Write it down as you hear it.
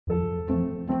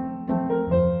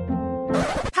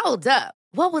Hold up.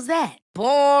 What was that?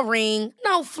 Boring.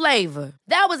 No flavor.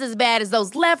 That was as bad as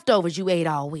those leftovers you ate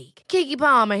all week. Keke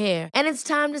Palmer here, and it's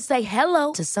time to say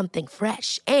hello to something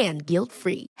fresh and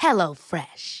guilt-free. Hello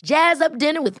Fresh. Jazz up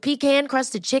dinner with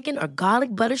pecan-crusted chicken or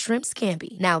garlic butter shrimp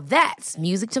scampi. Now that's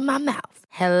music to my mouth.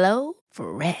 Hello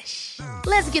Fresh.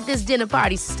 Let's get this dinner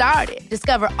party started.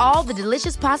 Discover all the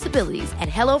delicious possibilities at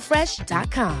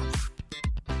hellofresh.com.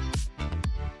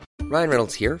 Ryan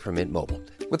Reynolds here from Mint Mobile.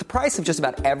 With the price of just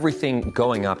about everything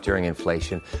going up during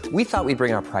inflation, we thought we'd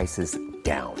bring our prices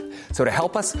down. So to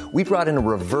help us, we brought in a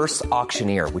reverse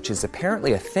auctioneer, which is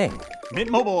apparently a thing. Mint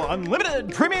Mobile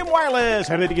Unlimited Premium Wireless.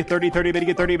 How to get 30, 30, bit to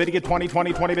get 30, bit to get 20,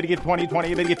 20, 20, bit to get 20,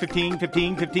 20, bit to get 15,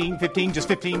 15, 15, 15, just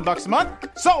 $15 a month?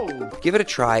 Sold! Give it a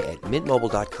try at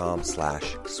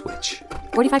mintmobile.com/switch.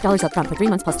 $45 up front for 3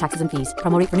 months plus taxes and fees.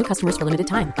 Promo rate for new customers for limited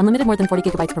time. Unlimited more than 40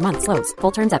 gigabytes per month. Slows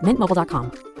full terms at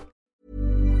mintmobile.com.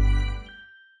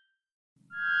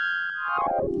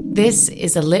 This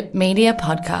is a Lipp Media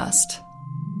podcast.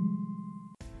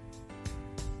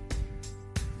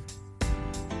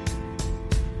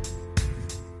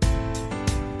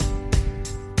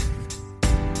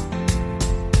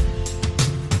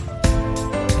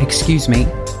 Excuse me,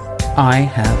 I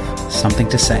have something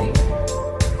to say.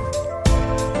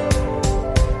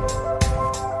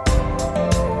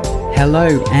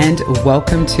 Hello and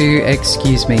welcome to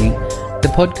Excuse Me, the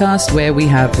podcast where we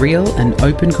have real and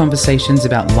open conversations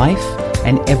about life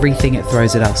and everything it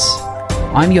throws at us.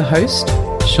 I'm your host,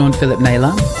 Sean Philip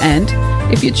Naylor, and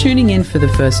if you're tuning in for the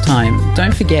first time,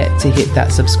 don't forget to hit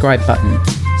that subscribe button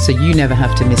so you never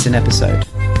have to miss an episode.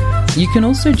 You can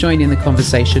also join in the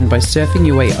conversation by surfing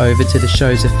your way over to the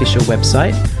show's official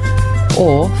website,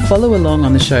 or follow along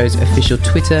on the show's official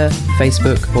Twitter,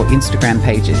 Facebook, or Instagram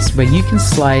pages, where you can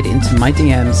slide into my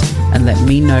DMs and let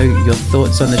me know your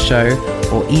thoughts on the show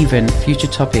or even future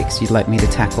topics you'd like me to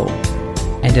tackle.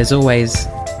 And as always,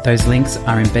 those links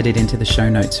are embedded into the show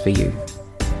notes for you.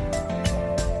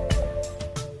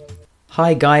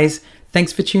 Hi guys,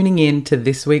 thanks for tuning in to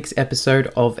this week's episode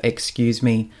of Excuse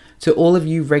Me. To all of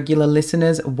you regular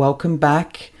listeners, welcome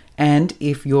back. And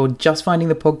if you're just finding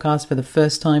the podcast for the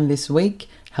first time this week,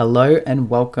 hello and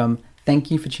welcome.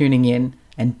 Thank you for tuning in.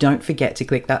 And don't forget to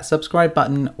click that subscribe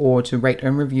button or to rate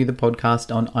and review the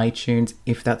podcast on iTunes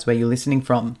if that's where you're listening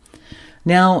from.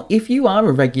 Now, if you are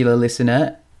a regular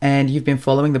listener and you've been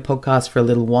following the podcast for a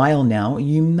little while now,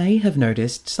 you may have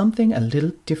noticed something a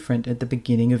little different at the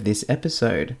beginning of this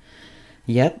episode.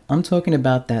 Yep, I'm talking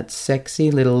about that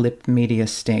sexy little Lipp Media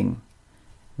sting.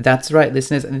 That's right,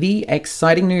 listeners. The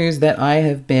exciting news that I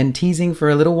have been teasing for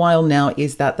a little while now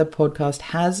is that the podcast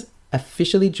has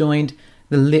officially joined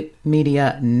the Lipp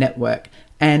Media Network,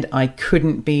 and I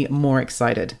couldn't be more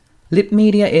excited. Lipp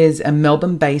Media is a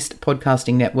Melbourne-based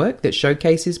podcasting network that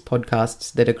showcases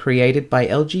podcasts that are created by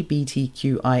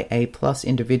LGBTQIA+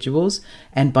 individuals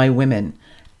and by women.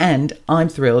 And I'm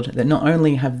thrilled that not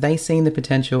only have they seen the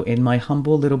potential in my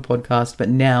humble little podcast, but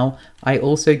now I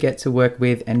also get to work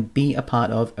with and be a part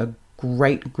of a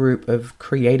great group of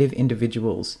creative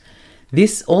individuals.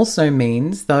 This also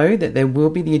means, though, that there will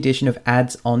be the addition of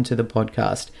ads onto the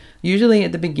podcast, usually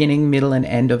at the beginning, middle, and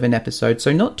end of an episode,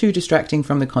 so not too distracting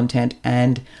from the content,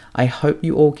 and I hope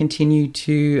you all continue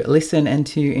to listen and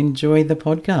to enjoy the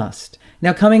podcast.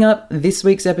 Now, coming up this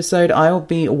week's episode, I will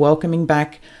be welcoming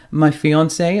back my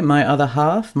fiance, my other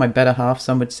half, my better half,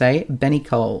 some would say, Benny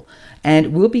Cole.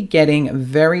 And we'll be getting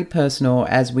very personal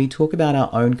as we talk about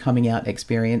our own coming out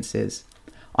experiences.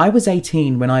 I was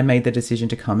 18 when I made the decision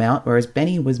to come out, whereas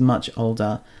Benny was much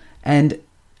older. And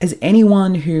as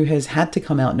anyone who has had to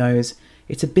come out knows,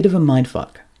 it's a bit of a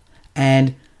mindfuck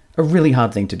and a really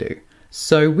hard thing to do.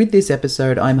 So with this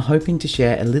episode, I'm hoping to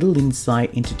share a little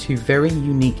insight into two very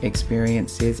unique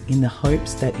experiences in the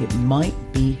hopes that it might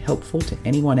be helpful to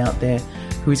anyone out there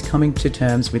who is coming to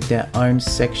terms with their own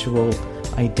sexual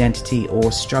identity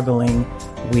or struggling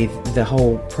with the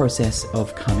whole process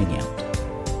of coming out.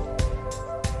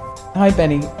 Hi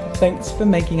Benny, thanks for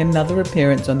making another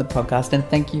appearance on the podcast, and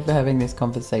thank you for having this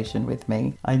conversation with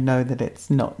me. I know that it's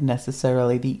not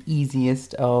necessarily the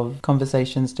easiest of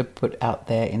conversations to put out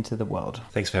there into the world.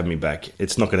 Thanks for having me back.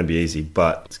 It's not going to be easy,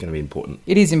 but it's going to be important.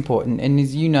 It is important, and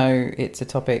as you know, it's a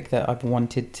topic that I've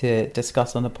wanted to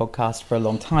discuss on the podcast for a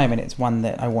long time, and it's one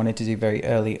that I wanted to do very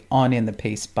early on in the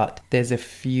piece, but there's a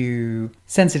few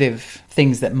sensitive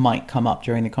things that might come up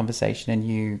during the conversation, and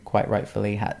you quite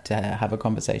rightfully had to have a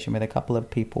conversation with a couple of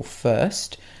people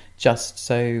first just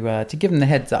so to give them the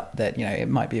heads up that, you know, it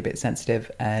might be a bit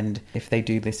sensitive, and if they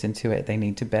do listen to it, they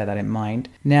need to bear that in mind.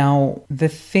 Now, the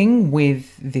thing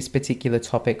with this particular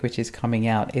topic, which is coming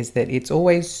out, is that it's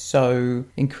always so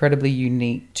incredibly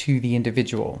unique to the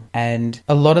individual. And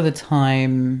a lot of the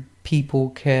time,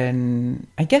 people can,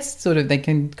 I guess, they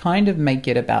can kind of make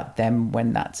it about them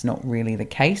when that's not really the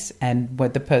case. And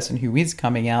with the person who is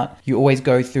coming out, you always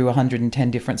go through 110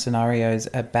 different scenarios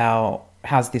about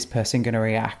how's this person going to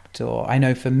react. Or I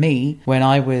know for me, when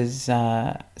I was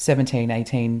 17,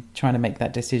 18, trying to make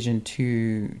that decision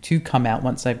to come out,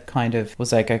 once I kind of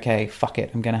was like, okay, fuck it,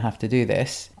 I'm going to have to do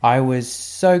this, I was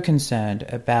so concerned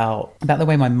about the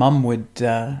way my mum would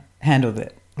handle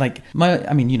it. Like, my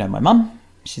mum,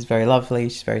 she's very lovely,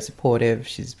 she's very supportive,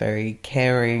 she's very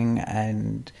caring,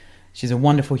 and she's a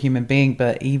wonderful human being.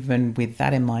 But even with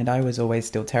that in mind, I was always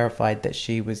still terrified that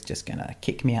she was just going to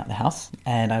kick me out the house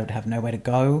and I would have nowhere to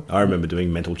go. I remember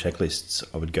doing mental checklists.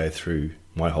 I would go through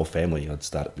my whole family. I'd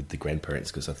start with the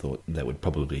grandparents because I thought they would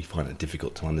probably find it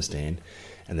difficult to understand.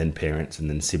 And then parents, and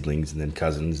then siblings, and then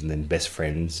cousins, and then best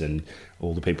friends, and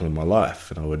all the people in my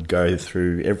life. And I would go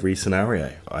through every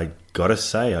scenario. I gotta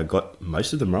say, I got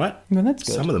most of them right. Well, that's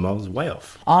good. Some of them I was way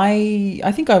off.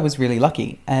 I think I was really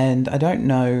lucky. And I don't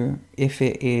know if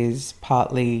it is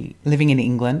partly living in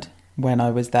England when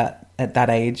I was at that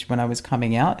age, when I was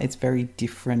coming out. It's very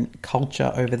different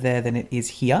culture over there than it is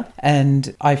here.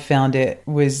 And I found there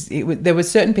were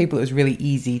certain people it was really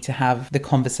easy to have the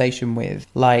conversation with.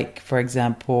 Like, for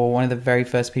example, one of the very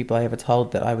first people I ever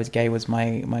told that I was gay was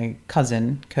my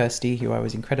cousin, Kirsty, who I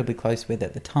was incredibly close with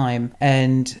at the time.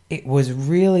 And it was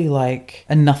really like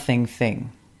a nothing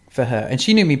thing for her. And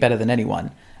she knew me better than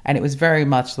anyone. And it was very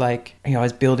much like, you know, I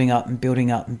was building up and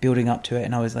building up and building up to it.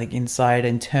 And I was like inside,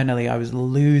 internally, I was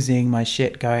losing my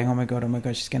shit going, oh my God,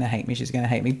 she's going to hate me. She's going to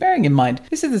hate me. Bearing in mind,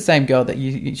 this is the same girl that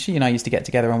she and I used to get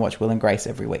together and watch Will and Grace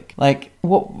every week. Like,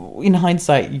 what in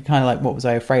hindsight, you kind of like, what was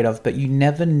I afraid of? But you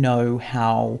never know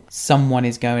how someone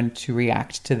is going to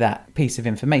react to that piece of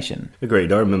information.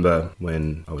 Agreed. I remember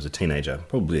when I was a teenager,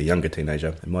 probably a younger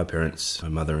teenager, and my parents, my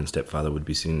mother and stepfather would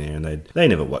be sitting there and they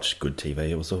never watched good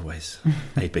TV. It was always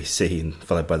ABC and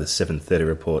followed by the 7:30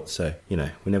 report. So, you know,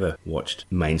 we never watched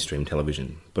mainstream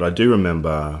television. But I do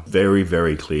remember very,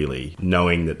 very clearly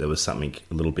knowing that there was something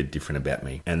a little bit different about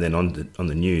me. And then on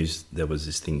the news, there was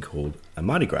this thing called a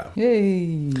Mardi Gras.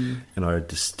 Yay! And I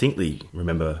distinctly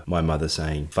remember my mother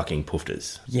saying, fucking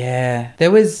poofters. Yeah,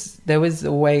 there was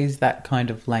always that kind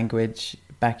of language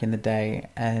back in the day,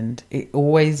 and it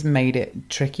always made it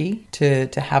tricky to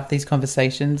have these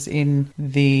conversations. In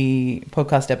the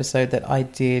podcast episode that I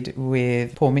did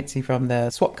with Paul Mitzi from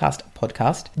the Swapcast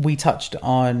podcast, we touched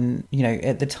on, you know,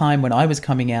 at the time when I was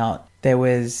coming out, there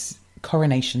was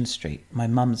Coronation Street, my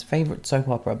mum's favourite soap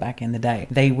opera back in the day.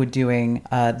 They were doing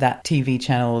that TV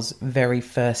channel's very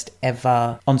first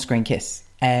ever on-screen kiss.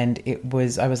 And I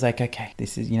was like, okay,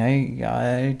 this is, you know,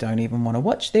 I don't even want to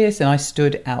watch this. And I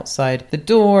stood outside the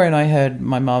door and I heard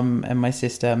my mum and my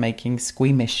sister making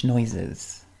squeamish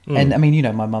noises. And I mean, you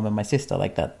know, my mum and my sister,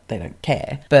 like that, they don't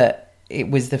care. But it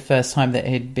was the first time that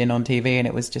it had been on TV and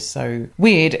it was just so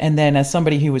weird. And then as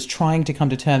somebody who was trying to come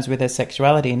to terms with their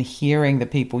sexuality and hearing the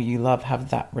people you love have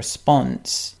that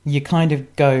response, you kind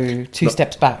of go two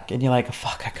steps back and you're like, oh,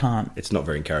 fuck, I can't. It's not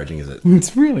very encouraging, is it?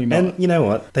 It's really not. And you know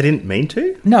what? They didn't mean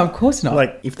to. No, of course not.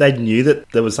 Like, if they knew that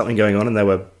there was something going on and they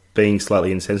were being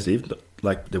slightly insensitive,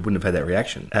 like, they wouldn't have had that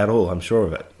reaction at all, I'm sure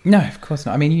of it. No, of course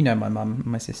not. I mean, you know my mum and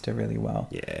my sister really well.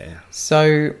 Yeah.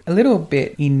 So, a little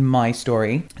bit in my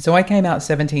story. So, I came out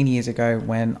 17 years ago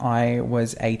when I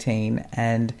was 18.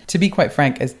 And to be quite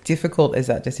frank, as difficult as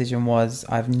that decision was,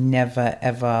 I've never,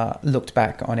 ever looked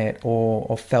back on it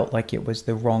or felt like it was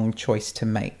the wrong choice to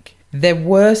make. There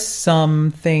were some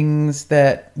things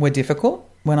that were difficult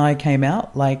when I came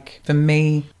out. Like, for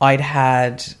me, I'd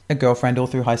had a girlfriend all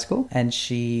through high school, and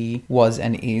she was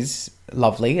and is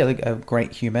lovely, a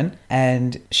great human.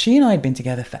 And she and I had been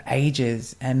together for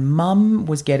ages, and mum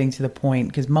was getting to the point,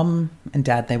 because mum and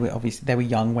dad, they were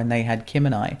young when they had Kim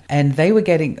and I, and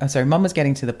mum was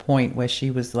getting to the point where she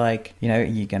was like, you know, are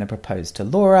you going to propose to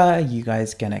Laura? Are you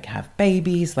guys going to have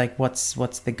babies? Like, what's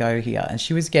the go here? And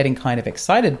she was getting kind of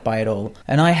excited by it all.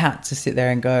 And I had to sit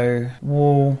there and go,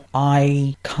 well,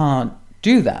 I can't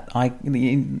do that.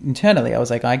 Internally, I was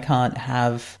like, I can't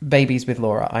have babies with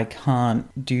Laura. I can't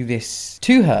do this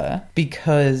to her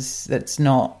because that's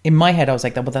not, in my head, I was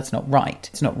like, well, that's not right.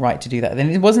 It's not right to do that. Then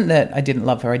it wasn't that I didn't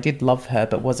love her. I did love her,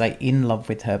 but was I in love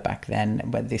with her back then?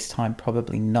 But this time,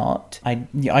 probably not.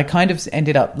 I kind of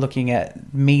ended up looking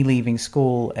at me leaving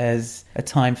school as a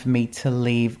time for me to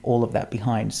leave all of that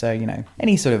behind. So,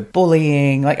 any sort of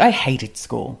bullying, like I hated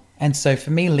school. And so for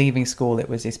me, leaving school, it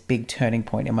was this big turning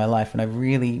point in my life. And I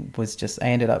really I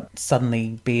ended up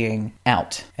suddenly being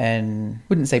out, and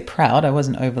wouldn't say proud. I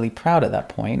wasn't overly proud at that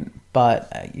point,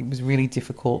 but it was really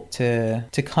difficult to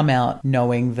come out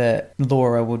knowing that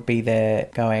Laura would be there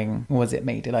going, was it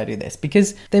me? Did I do this?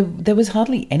 Because there was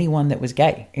hardly anyone that was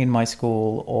gay in my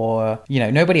school, or,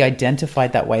 nobody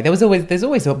identified that way. There's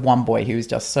always one boy who was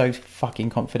just so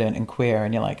fucking confident and queer,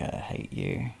 and you're like, I hate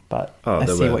you. But I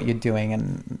see what you're doing,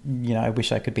 and, I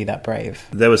wish I could be that brave.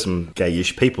 There were some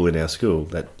gayish people in our school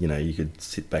that, you could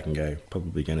sit back and go,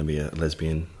 probably going to be a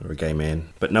lesbian or a gay man.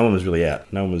 But no one was really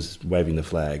out. No one was waving the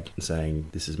flag and saying,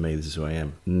 this is me, this is who I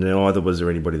am. Neither was there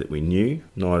anybody that we knew.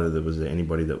 Neither was there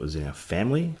anybody that was in our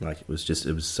family. Like, it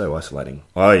was so isolating.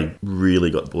 I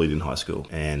really got bullied in high school.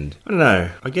 And I don't know,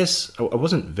 I guess I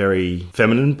wasn't very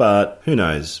feminine, but who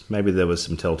knows? Maybe there was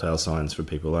some telltale signs for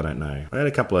people. I don't know. I had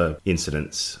a couple of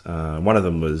incidents. One of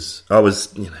them was, I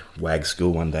was, WAG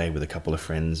school one day with a couple of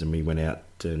friends, and we went out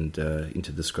and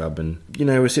into the scrub, and,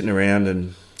 we're sitting around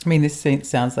and... I mean, this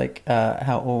sounds like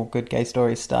how all good gay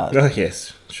stories start. Oh,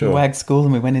 yes, sure. We WAG school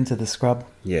and we went into the scrub.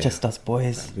 Yeah. Just us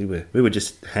boys. We were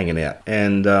just hanging out.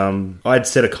 And I'd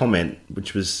said a comment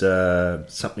which was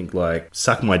something like,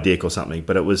 suck my dick or something,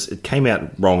 but it came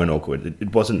out wrong and awkward.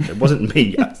 It wasn't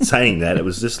me saying that. It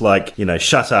was just like,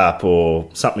 shut up or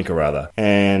something or other.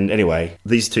 And anyway,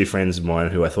 these two friends of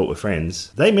mine who I thought were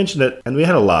friends, they mentioned it, and we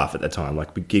had a laugh at the time.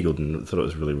 Like, we giggled and thought it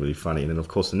was really, really funny. And then, of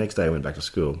course, the next day I went back to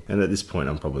school. And at this point,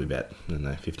 I'm probably about,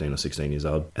 15 or 16 years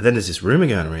old. And then there's this rumour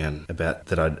going around about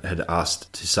that I had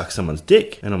asked to suck someone's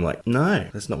dick. And I'm like, no,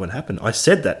 that's not what happened. I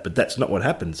said that, but that's not what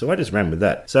happened. So I just ran with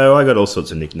that. So I got all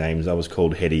sorts of nicknames. I was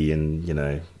called Hetty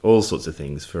and, all sorts of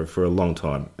things for a long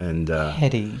time. And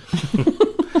Hetty.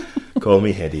 Call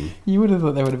me Hetty. You would have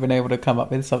thought they would have been able to come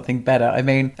up with something better. I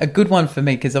mean, a good one for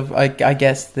me, because I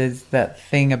guess there's that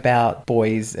thing about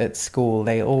boys at school.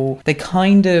 They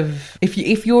kind of,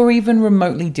 if you're even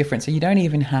remotely different, so you don't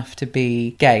even have to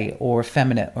be gay or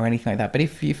effeminate or anything like that. But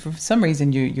if you, for some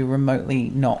reason, you're remotely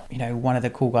not, one of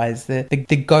the cool guys, the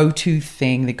go-to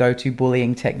thing, the go-to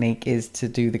bullying technique is to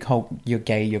do the whole, you're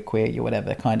gay, you're queer, you're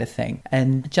whatever kind of thing.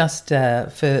 And just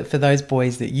for those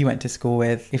boys that you went to school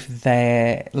with, if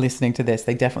they're listening to this,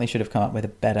 they definitely should have come up with a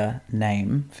better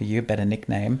name for you, a better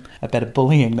nickname, a better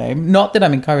bullying name. Not that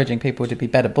I'm encouraging people to be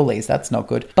better bullies, that's not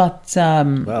good. But,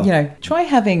 try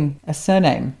having a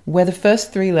surname where the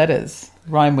first three letters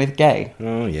rhyme with gay.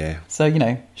 Oh, yeah. So,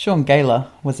 Sean Gaylor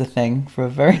was a thing for a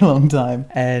very long time,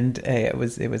 and it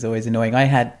was always annoying.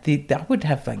 I would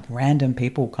have like random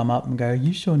people come up and go, "Are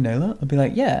you Sean Naylor?" I'd be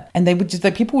like, "Yeah," and they would just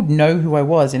like, people would know who I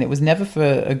was, and it was never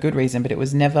for a good reason, but it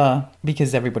was never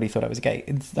because everybody thought I was gay.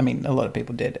 A lot of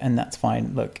people did, and that's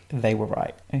fine. Look, they were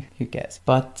right. Who cares?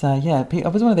 But I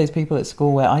was one of those people at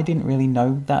school where I didn't really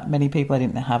know that many people. I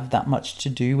didn't have that much to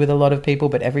do with a lot of people,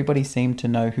 but everybody seemed to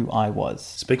know who I was.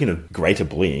 Speaking of greater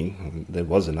bullying, there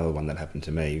was another one that happened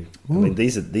to me. Ooh. I mean,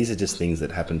 these are just things that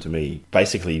happened to me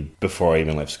basically before I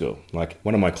even left school. Like,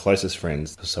 one of my closest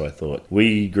friends, so I thought,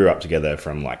 we grew up together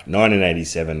from like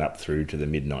 1987 up through to the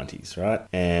mid-90s, right?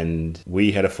 And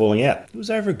we had a falling out. It was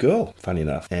over a girl, funny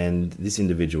enough. And this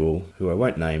individual, who I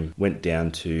won't name, went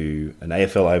down to an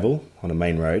AFL oval on a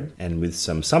main road, and with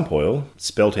some sump oil,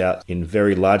 spelt out in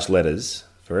very large letters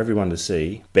for everyone to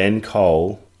see, Ben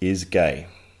Cole is gay.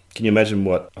 Can you imagine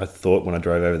what I thought when I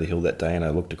drove over the hill that day and I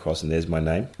looked across and there's my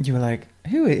name? You were like,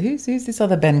 who's this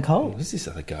other Ben Cole? Who's this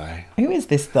other guy? Who is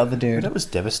this other dude? But that was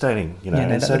devastating, Yeah,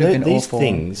 no, that would have been these awful.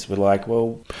 Things were like,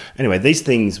 anyway, these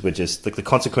things were just, like, the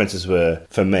consequences were,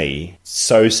 for me,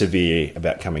 so severe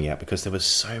about coming out because there was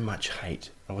so much hate.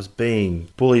 I was being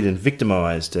bullied and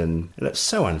victimised, and that's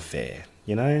so unfair,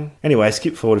 Anyway,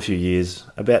 skip forward a few years.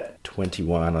 About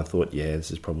 21, I thought,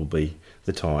 this is probably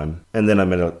the time. And then I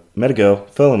met a girl,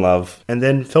 fell in love, and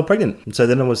then fell pregnant. And so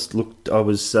then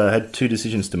I had two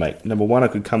decisions to make. Number one, I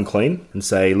could come clean and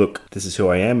say, look, this is who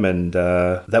I am, and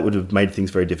that would have made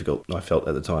things very difficult, I felt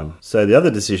at the time. So the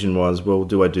other decision was, well,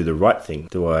 do I do the right thing?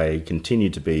 Do I continue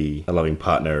to be a loving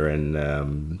partner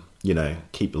and,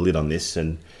 keep a lid on this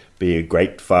and be a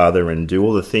great father and do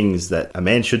all the things that a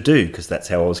man should do, because that's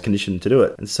how I was conditioned to do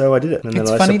it. And so I did it. And then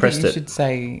It's I funny that suppressed you it. should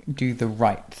say do the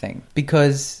right thing,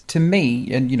 because to me,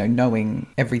 and knowing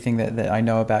everything that I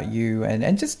know about you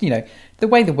and just the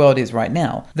way the world is right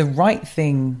now, the right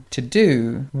thing to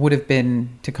do would have been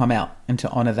to come out and to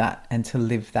honor that and to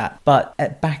live that. But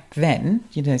back then,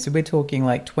 so we're talking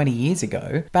like 20 years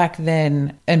ago, back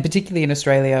then, and particularly in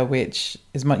Australia, which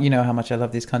is much, how much I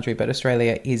love this country, but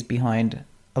Australia is behind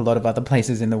a lot of other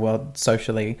places in the world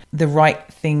socially. The right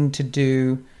thing to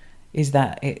do is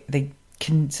that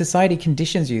society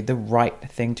conditions you the right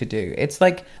thing to do. It's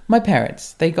like my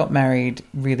parents, they got married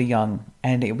really young,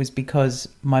 and it was because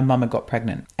my mama got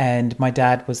pregnant, and my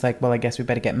dad was like, well, I guess we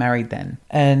better get married then.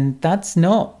 And that's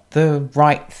not the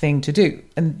right thing to do.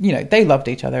 And, they loved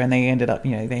each other, and they ended up,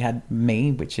 they had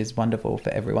me, which is wonderful for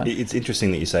everyone. It's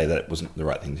interesting that you say that it wasn't the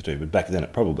right thing to do, but back then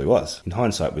it probably was. In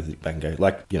hindsight, with it back and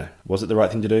go, was it the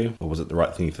right thing to do, or was it the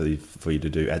right thing for you to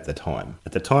do at the time?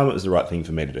 At the time, it was the right thing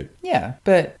for me to do. Yeah,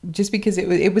 but just because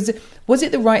was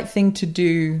it the right thing to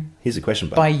do? Here's the question,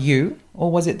 by you,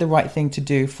 or was it the right thing to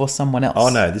do for someone else? Oh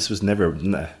no, this was never.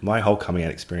 No, my whole coming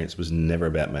out experience was never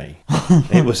about me.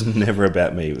 It was never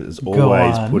about me. It was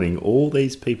always putting all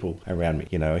these people around me.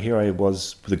 Here I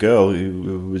was with a girl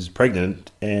who was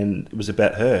pregnant, and it was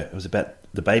about her. It was about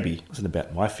the baby. It wasn't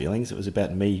about my feelings. It was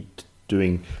about me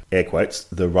doing, air quotes,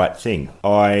 the right thing.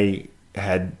 I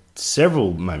had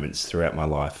several moments throughout my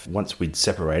life. Once we'd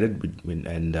separated,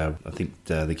 and I think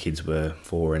the kids were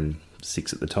 4 and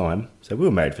 6 at the time. So we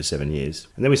were married for 7 years.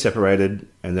 And then we separated,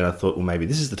 and then I thought, well, maybe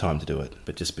this is the time to do it.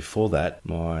 But just before that,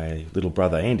 my little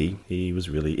brother, Andy, he was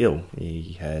really ill.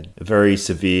 He had a very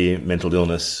severe mental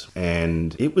illness,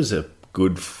 and it was a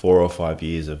good 4 or 5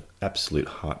 years of absolute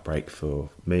heartbreak for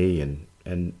me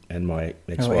and my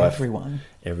ex-wife.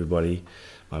 Everybody.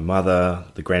 My mother,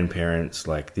 the grandparents,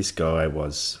 this guy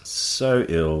was so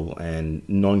ill and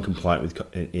non-compliant with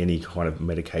any kind of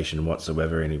medication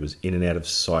whatsoever, and he was in and out of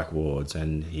psych wards,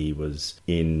 and he was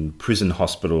in prison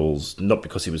hospitals, not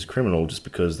because he was a criminal, just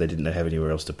because they didn't have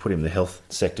anywhere else to put him. The health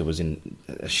sector was in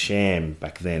a sham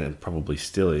back then, and probably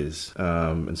still is.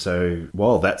 And so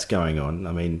while that's going on,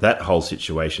 that whole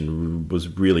situation was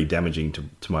really damaging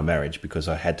to my marriage, because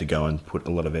I had to go and put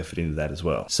a lot of effort into that as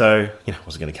well. So, I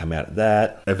wasn't going to come out of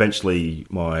that. Eventually,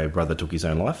 my brother took his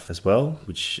own life as well,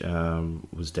 which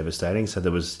was devastating. So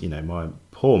there was, my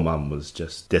poor mum was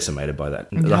just decimated by that.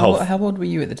 How old were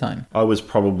you at the time? I was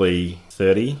probably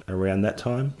 30 around that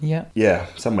time. Yeah. Yeah,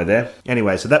 somewhere there.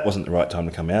 Anyway, so that wasn't the right time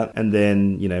to come out. And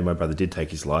then, my brother did take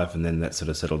his life, and then that sort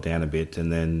of settled down a bit.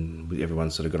 And then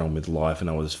everyone sort of got on with life, and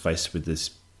I was faced with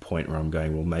this point where I'm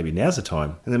going, well, maybe now's the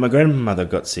time. And then my grandmother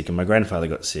got sick and my grandfather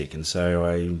got sick, and so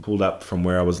I pulled up from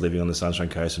where I was living on the Sunshine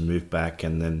Coast and moved back,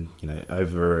 and then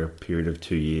over a period of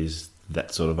 2 years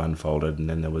that sort of unfolded, and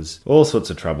then there was all sorts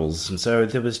of troubles, and so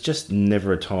there was just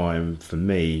never a time for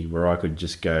me where I could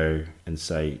just go and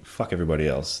say, fuck everybody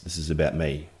else, this is about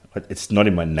me. It's not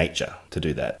in my nature to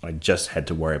do that. I just had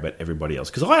to worry about everybody else,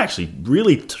 because I actually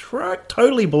really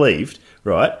totally believed,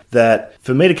 right, that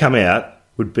for me to come out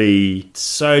would be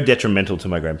so detrimental to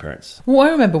my grandparents. Well, I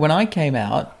remember when I came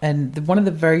out, and one of the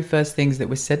very first things that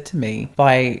was said to me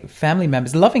by family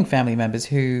members, loving family members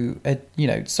who are,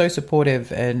 so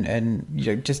supportive and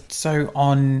just so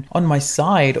on my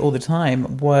side all the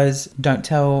time, was don't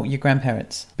tell your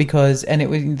grandparents, because, and it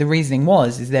was, the reasoning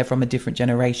is they're from a different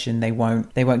generation. They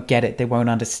won't get it. They won't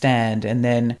understand. And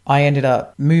then I ended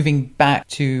up moving back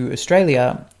to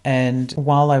Australia, and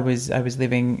while I was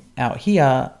living out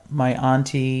here, my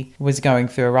auntie was going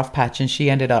through a rough patch, and she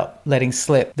ended up letting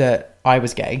slip that I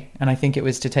was gay. And I think it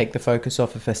was to take the focus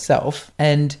off of herself.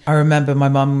 And I remember my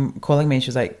mum calling me, and she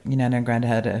was like, Nan and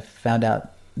Granddad have found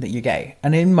out that you're gay.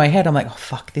 And in my head, I'm like, oh,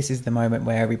 fuck, this is the moment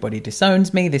where everybody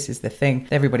disowns me. This is the thing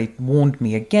everybody warned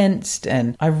me against.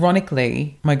 And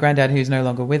ironically, my granddad, who's no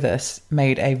longer with us,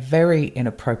 made a very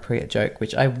inappropriate joke,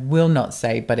 which I will not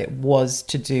say, but it was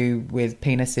to do with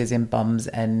penises in bums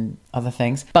and other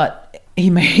things. But he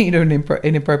made an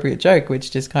inappropriate joke,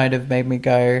 which just kind of made me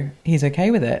go, he's okay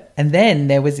with it. And then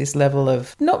there was this level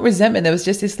of, not resentment, there was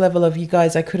just this level of, you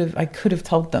guys, I could have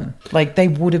told them. They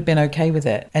would have been okay with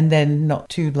it. And then not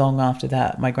too long after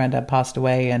that, my granddad passed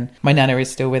away, and my nana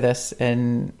is still with us,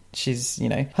 and she's,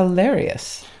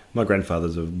 hilarious. My grandfather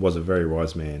was a very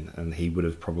wise man, and he would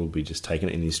have probably just taken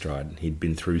it in his stride. He'd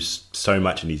been through so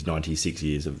much in his 96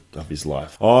 years of his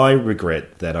life. I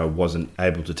regret that I wasn't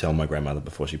able to tell my grandmother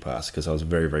before she passed, because I was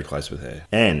very, very close with her.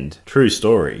 And, true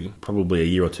story, probably a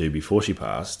year or two before she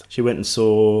passed, she went and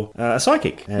saw a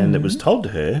psychic, and it was told to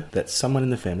her that someone in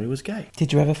the family was gay.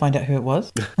 Did you ever find out who it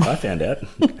was? I found out.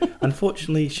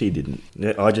 Unfortunately, she didn't.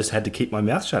 I just had to keep my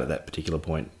mouth shut at that particular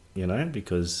point,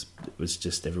 because it was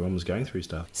just everyone was going through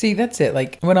stuff. See, that's it.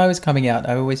 Like, when I was coming out,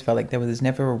 I always felt like there was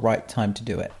never a right time to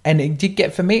do it. And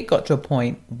it got to a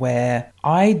point where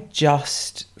I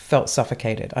just felt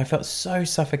suffocated. I felt so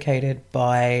suffocated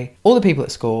by all the people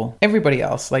at school, everybody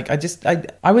else. Like,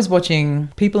 I was watching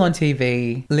people on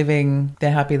TV living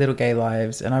their happy little gay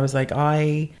lives, and I was like,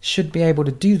 I should be able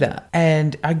to do that.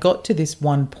 And I got to this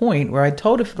one point where I'd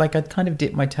kind of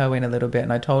dipped my toe in a little bit,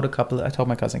 and I told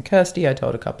my cousin Kirsty, I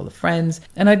told a couple of friends,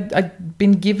 and I'd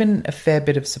been given a fair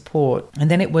bit of support. And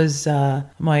then it was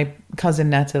my cousin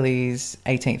Natalie's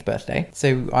 18th birthday.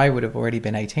 So I would have already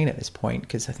been 18 at this point,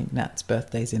 because I think Nat's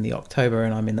birthday's in the October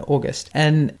and I'm in the August.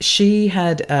 And she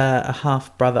had a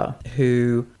half brother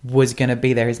who was going to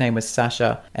be there. His name was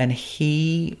Sasha, and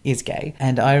he is gay.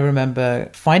 And I remember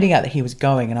finding out that he was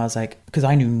going, and I was like, because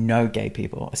I knew no gay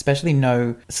people, especially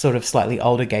no sort of slightly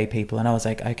older gay people. And I was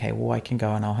like, okay, well, I can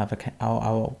go and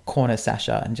I'll corner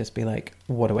Sasha and just be like,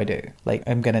 what do I do? Like,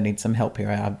 I'm going to need some help here.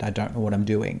 I don't know what I'm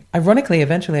doing. Ironically,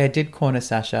 eventually I did corner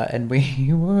Sasha, and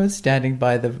we were standing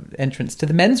by the entrance to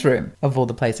the men's room of all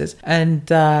the places. And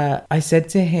I said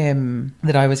to him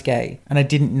that I was gay, and I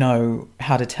didn't know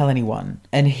how to tell anyone.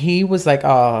 And he was like,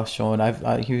 oh, Sean,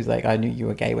 he was like, I knew you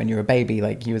were gay when you were a baby.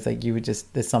 Like, he was like, you were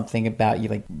just, there's something about you,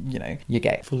 like, you're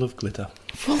gay. Full of glitter.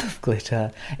 Full of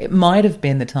glitter. It might have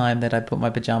been the time that I put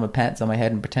my pajama pants on my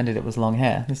head and pretended it was long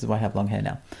hair. This is why I have long hair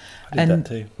now. I did that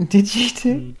too. Did you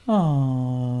too?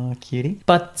 Oh, cutie.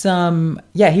 But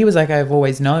he was like, I've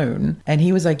always known. And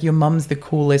he was like, your mum's the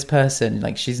coolest person.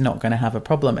 Like, she's not going to have a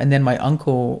problem. And then my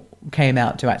uncle came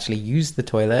out to actually use the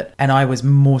toilet, and I was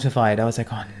mortified. I was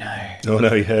like, oh no. Oh no,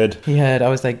 he heard. I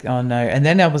was like, oh no. And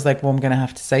then I was like, well, I'm going to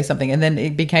have to say something. And then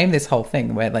it became this whole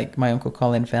thing where, like, my Uncle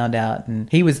Colin found out,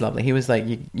 and he was lovely. He was like,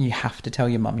 you have to tell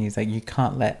your mum. He's like, you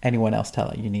can't let anyone else tell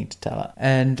her. You need to tell her.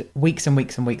 And weeks and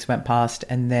weeks and weeks went past,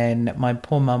 and then my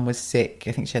poor mum was sick.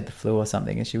 I think she had the flu or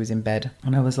something, and she was in bed.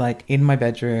 And I was like in my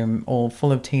bedroom, all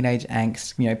full of teenage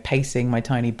angst, pacing my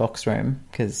tiny box room,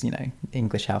 because,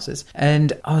 English houses.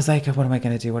 And I was like, what am I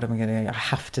going to do? What am I going to do? I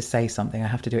have to say something. I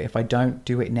have to do it. If I don't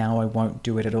do it now, I won't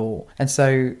do it at all. And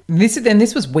so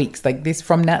this was weeks, like this,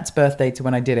 from Nat's birthday to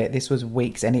when I did it, this was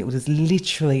weeks. And it was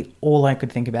literally all I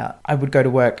could think about. I would go to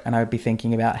work and I would be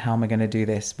thinking about, how am I going to do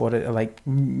this?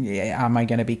 Am I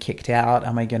going to be kicked out?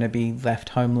 Am I going to be left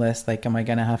homeless? Like, am I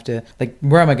going to have to, like,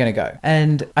 where am I going to go?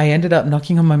 And I ended up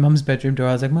knocking on my mum's bedroom door.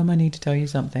 I was like, Mum, I need to tell you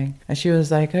something. And she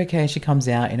was like, okay. She comes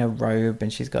out in a robe,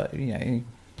 and she's got,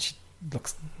 she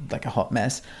looks like a hot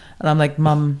mess. And I'm like,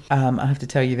 Mum, I have to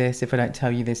tell you this. If I don't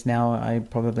tell you this now, I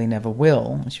probably never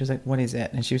will. And she was like, what is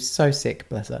it? And she was so sick,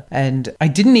 bless her. And I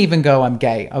didn't even go, I'm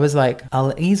gay. I was like,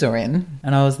 I'll ease her in.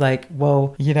 And I was like,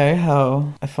 well, you know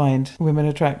how I find women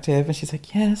attractive? And she's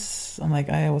like, yes. I'm like,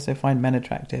 I also find men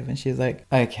attractive. And she was like,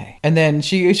 okay. And then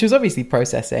she was obviously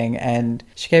processing, and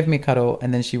she gave me a cuddle,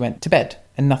 and then she went to bed.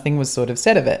 And nothing was sort of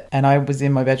said of it. And I was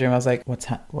in my bedroom. I was like, what's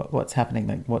happening?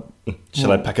 Like, what?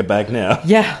 Shall I pack a bag now?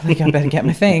 Yeah, like, I better get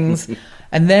my things.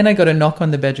 And then I got a knock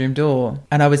on the bedroom door,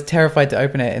 and I was terrified to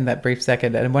open it in that brief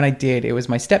second. And when I did, it was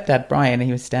my stepdad, Brian, and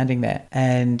he was standing there.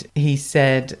 And he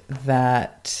said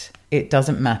that it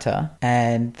doesn't matter,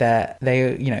 and that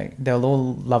they'll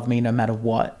all love me no matter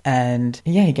what. And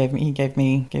yeah, he gave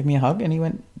me a hug, and he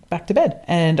went back to bed.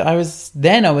 And I was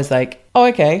like, oh,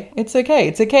 okay. It's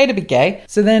okay to be gay.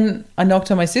 So then I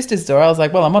knocked on my sister's door. I was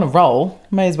like, well, I'm on a roll.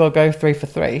 May as well go 3 for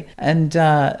 3. And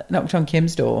knocked on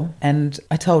Kim's door, and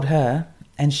I told her,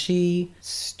 and she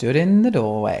stood in the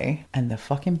doorway, and the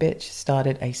fucking bitch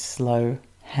started a slow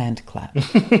hand clap. Like,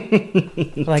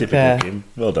 typical Kim.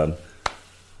 Well done.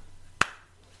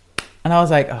 And I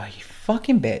was like, oh, you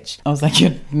fucking bitch. I was like,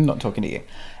 you're not talking to you.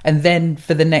 And then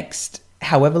for the next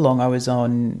however long I was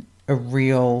on a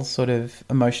real sort of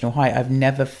emotional high, I've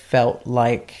never felt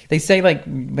like, they say, like,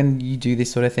 when you do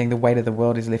this sort of thing, the weight of the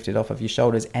world is lifted off of your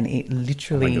shoulders. And it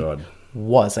literally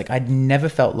was like, I'd never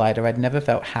felt lighter. I'd never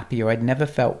felt happier. I'd never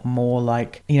felt more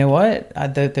like, you know what?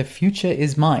 The future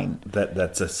is mine.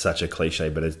 That's such a cliche,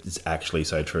 but it's actually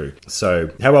so true.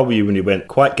 So how old were you when you went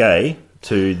quite gay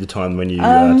to the time when you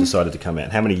decided to come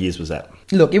out? How many years was that?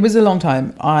 Look, it was a long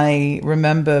time. I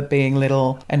remember being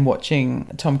little and watching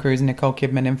Tom Cruise and Nicole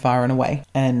Kidman in Far and Away.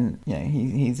 And, you know,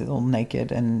 he's all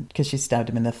naked and because she stabbed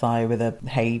him in the thigh with a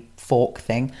hay fork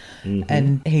thing. Mm-hmm.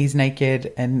 And he's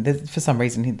naked and for some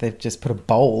reason they've just put a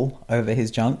bowl over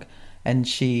his junk. And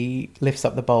she lifts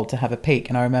up the bowl to have a peek.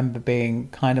 And I remember being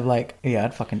kind of like, yeah,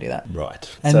 I'd fucking do that.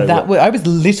 Right. And so I was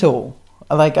little.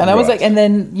 Like, and I was like, and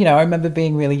then, you know, I remember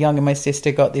being really young and my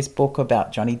sister got this book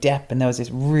about Johnny Depp and there was this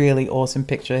really awesome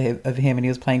picture of him and he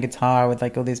was playing guitar with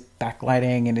like all this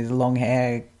backlighting and his long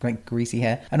hair, like greasy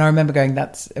hair. And I remember going,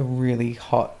 that's a really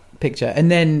hot picture.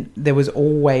 And then there was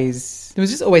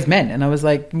just always men. And I was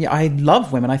like, yeah, I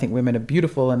love women. I think women are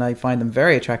beautiful and I find them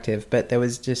very attractive. But there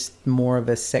was just more of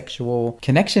a sexual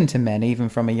connection to men, even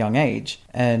from a young age.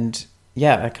 And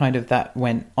yeah, that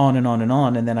went on and on and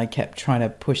on. And then I kept trying to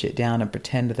push it down and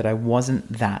pretend that I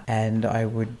wasn't that. And I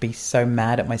would be so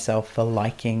mad at myself for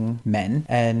liking men.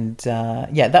 And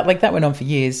that went on for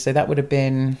years. So that would have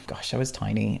been, gosh, I was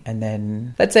tiny. And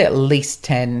then let's say at least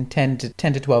 10 to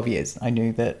 12 years, I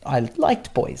knew that I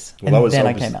liked boys. Well, and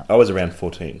I came out. I was around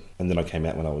 14. And then I came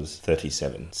out when I was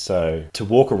 37. So to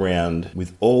walk around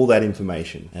with all that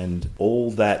information and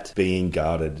all that being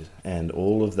guarded and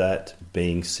all of that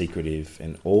being secretive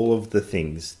and all of the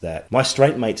things that my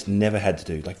straight mates never had to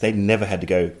do. Like they never had to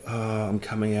go, oh, I'm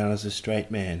coming out as a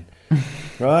straight man.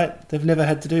 Right? They've never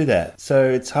had to do that. So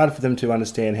it's hard for them to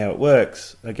understand how it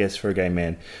works, I guess, for a gay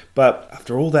man. But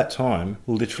after all that time,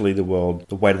 literally the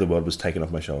weight of the world was taken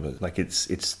off my shoulders. Like it's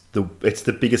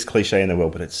the biggest cliche in the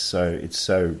world, but it's so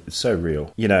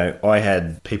real. You know, I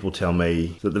had people tell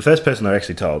me that the first person I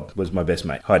actually told was my best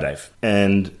mate. Hi, Dave.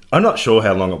 And I'm not sure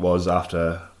how long it was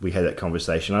after we had that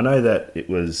conversation. I know that it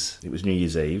was New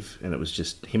Year's Eve and it was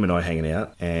just him and I hanging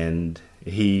out, and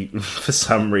he, for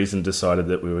some reason, decided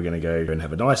that we were going to go and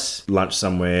have a nice lunch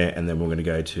somewhere and then we were going to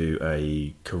go to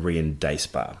a Korean day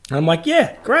spa. And I'm like,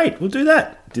 yeah, great, we'll do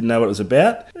that. Didn't know what it was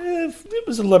about. It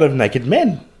was a lot of naked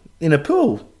men in a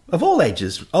pool of all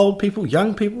ages. Old people,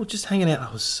 young people, just hanging out.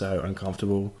 I was so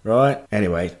uncomfortable, right?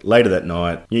 Anyway, later that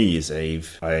night, New Year's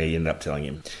Eve, I ended up telling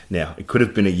him. Now, it could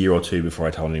have been a year or two before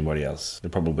I told anybody else.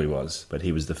 It probably was, but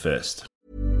he was the first.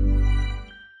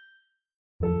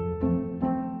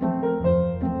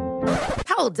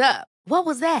 Hold up. What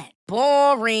was that?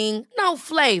 Boring. No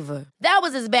flavor. That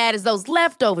was as bad as those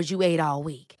leftovers you ate all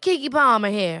week. Keke Palmer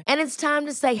here, and it's time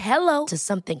to say hello to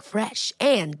something fresh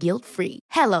and guilt-free.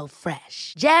 Hello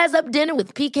Fresh. Jazz up dinner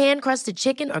with pecan-crusted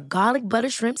chicken or garlic butter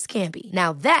shrimp scampi.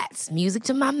 Now that's music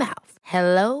to my mouth.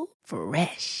 Hello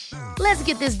Fresh. Let's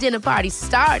get this dinner party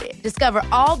started. Discover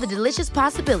all the delicious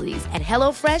possibilities at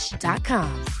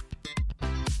hellofresh.com.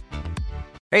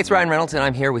 Hey, it's Ryan Reynolds, and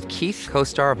I'm here with Keith,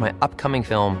 co-star of my upcoming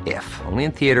film, If, only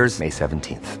in theaters May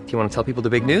 17th. Do you want to tell people the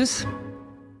big news?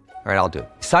 All right, I'll do it.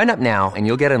 Sign up now and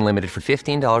you'll get unlimited for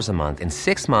 $15 a month and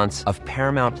 6 months of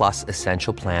Paramount Plus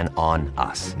Essential Plan on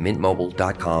us.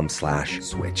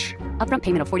 MintMobile.com/switch. Upfront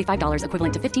payment of $45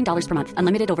 equivalent to $15 per month.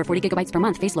 Unlimited over 40 gigabytes per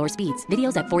month. Face lower speeds.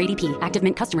 Videos at 480p. Active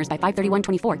Mint customers by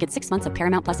 531.24 get 6 months of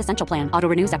Paramount Plus Essential Plan. Auto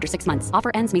renews after 6 months. Offer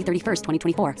ends May 31st,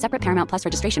 2024. Separate Paramount Plus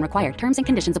registration required. Terms and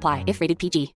conditions apply if rated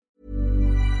PG.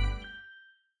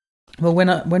 Well,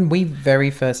 when we very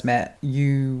first met,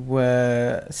 you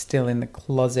were still in the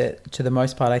closet to the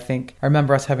most part, I think. I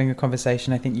remember us having a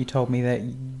conversation. I think you told me that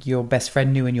your best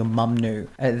friend knew and your mum knew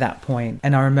at that point.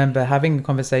 And I remember having a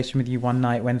conversation with you one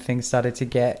night when things started to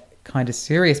get kind of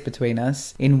serious between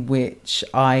us, in which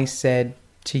I said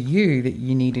to you that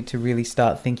you needed to really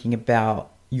start thinking about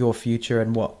your future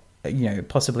and what, you know,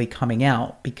 possibly coming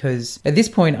out, because at this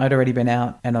point I'd already been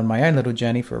out and on my own little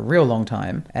journey for a real long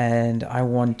time, and I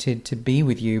wanted to be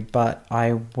with you, but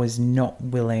I was not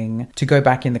willing to go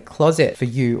back in the closet for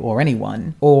you or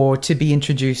anyone, or to be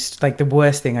introduced. Like, the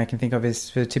worst thing I can think of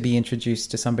is to be introduced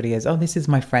to somebody as, oh, this is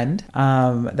my friend.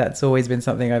 That's always been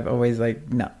something I've always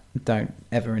like, no, don't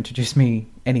ever introduce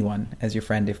anyone as your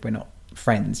friend if we're not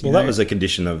friends. Well, that was a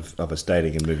condition of us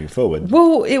dating and moving forward.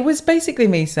 Well, it was basically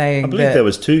me saying, I believe there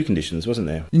was 2 conditions, wasn't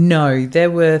there? No,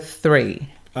 there were 3.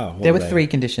 Oh, there were 3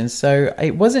 conditions. So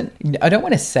it wasn't, I don't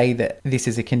want to say that this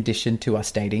is a condition to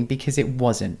us dating, because it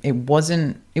wasn't. It was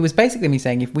basically me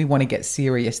saying, if we want to get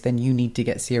serious, then you need to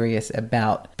get serious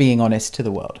about being honest to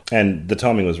the world. And the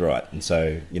timing was right. And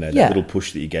so, you know, that little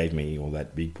push that you gave me, or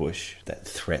that big push, that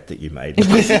threat that you made, it's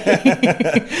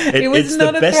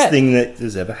the best thing that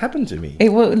has ever happened to me.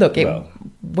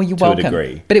 Well, you're to welcome. a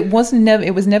degree. But it was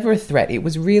never a threat. It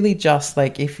was really just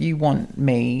like, if you want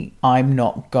me, I'm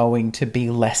not going to be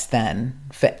less than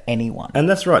for anyone. And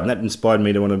that's right. And that inspired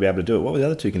me to want to be able to do it. What were the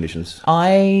other two conditions?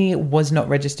 I was not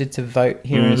registered to vote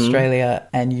here in Australia,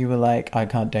 and you were like, I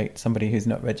can't date somebody who's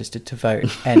not registered to vote.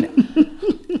 And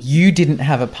you didn't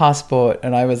have a passport,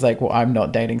 and I was like, well, I'm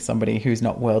not dating somebody who's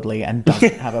not worldly and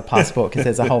doesn't have a passport, because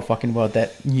there's a whole fucking world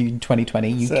that in 2020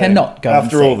 you cannot go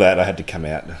After and see. all that, I had to come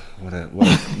out.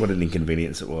 What an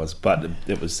inconvenience it was. But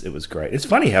it was great. It's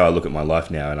funny how I look at my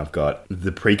life now, and I've got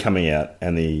the pre coming out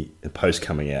and the post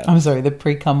coming out. I'm sorry, the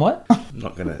pre-cum what? I'm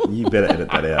not gonna. You better edit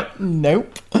that out.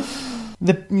 Nope.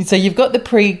 So you've got the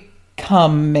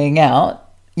pre-coming out.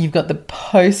 You've got the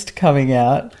post coming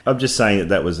out. I'm just saying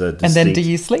that was a distinct... And then do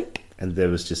you sleep? And there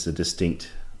was just a distinct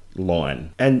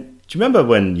line. And do you remember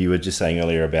when you were just saying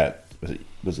earlier about,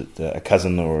 was it a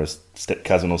cousin or a step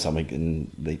cousin or something,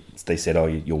 and they said, oh,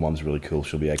 your mum's really cool,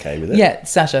 she'll be okay with it? Yeah,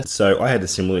 Sasha. So I had a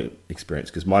similar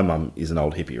experience, because my mum is an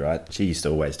old hippie, right? She used to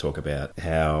always talk about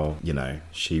how,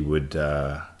 she would,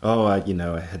 I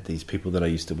had these people that I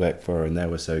used to work for, and they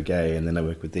were so gay, and then I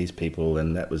worked with these people,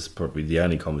 and that was probably the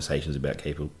only conversations about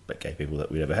gay people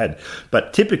that we'd ever had.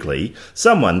 But typically,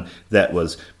 someone that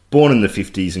was born in the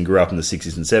 50s and grew up in the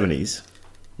 60s and 70s,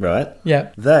 right?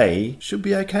 Yeah. They should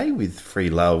be okay with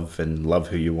free love and love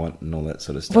who you want and all that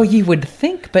sort of stuff. Well, you would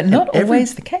think, but not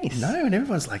always the case. No, and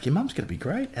everyone's like, your mum's going to be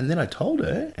great. And then I told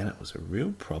her, and it was a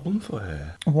real problem for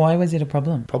her. Why was it a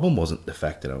problem? The problem wasn't the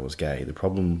fact that I was gay. The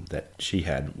problem that she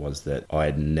had was that I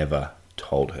had never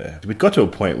told her. We got to a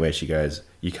point where she goes,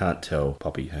 you can't tell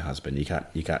Poppy, her husband, you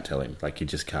can't tell him. Like, you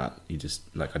just can't. You just,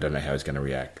 like, I don't know how he's going to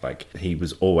react. Like, he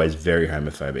was always very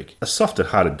homophobic. A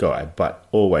softer-hearted guy, but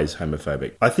always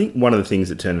homophobic. I think one of the things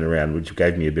that turned it around, which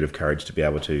gave me a bit of courage to be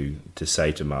able to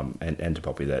say to Mum and to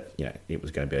Poppy that, it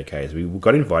was going to be okay, is we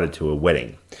got invited to a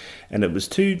wedding. And it was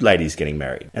two ladies getting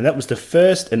married. And that was the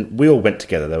first, and we all went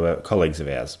together. They were colleagues of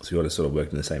ours. So we all sort of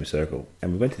worked in the same circle.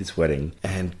 And we went to this wedding,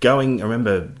 and I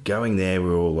remember going there, we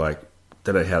were all like,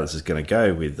 don't know how this is going to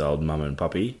go with old Mum and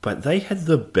Poppy, but they had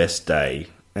the best day,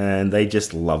 and they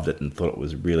just loved it and thought it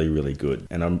was really, really good.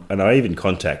 And I even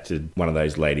contacted one of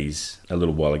those ladies a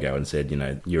little while ago and said,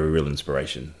 you're a real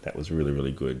inspiration. That was really,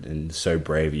 really good and so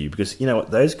brave of you, because you know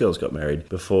what, those girls got married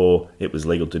before it was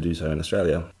legal to do so in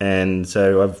Australia. And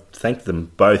so I've thanked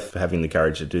them both for having the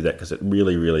courage to do that, because it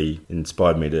really, really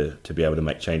inspired me to be able to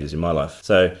make changes in my life.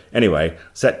 So anyway,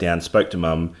 sat down, spoke to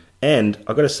Mum. And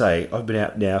I've got to say, I've been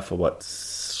out now for,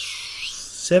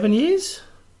 7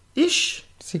 years-ish?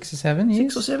 6 or 7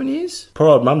 years? 6 or 7 years. Poor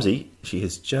old Mumsy, she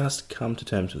has just come to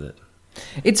terms with it.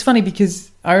 It's funny,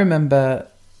 because I remember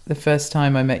the first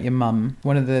time I met your mum,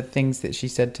 one of the things that she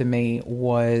said to me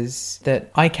was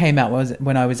that I came out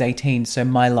when I was 18, so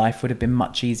my life would have been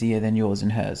much easier than yours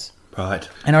and hers. Right.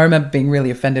 And I remember being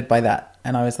really offended by that.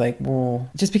 And I was like, well,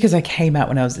 just because I came out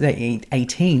when I was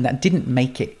 18, that didn't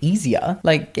make it easier.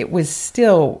 Like, it was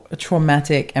still a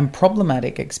traumatic and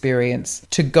problematic experience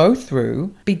to go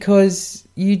through, because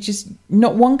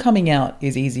not one coming out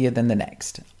is easier than the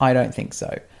next. I don't think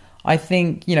so. I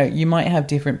think, you might have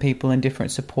different people and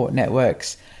different support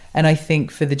networks. And I think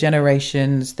for the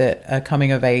generations that are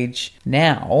coming of age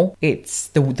now, it's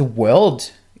the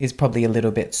world is probably a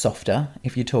little bit softer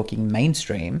if you're talking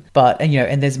mainstream. But,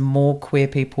 and there's more queer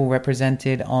people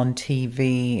represented on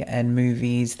TV and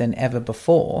movies than ever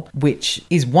before, which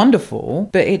is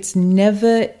wonderful, but it's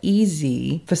never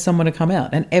easy for someone to come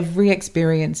out, and every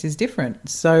experience is different.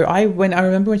 So I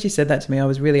remember when she said that to me, I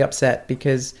was really upset,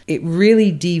 because it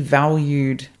really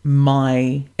devalued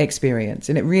my experience.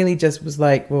 And it really just was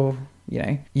like, well,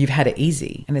 you've had it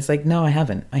easy. And it's like, no, I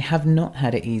haven't. I have not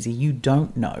had it easy. You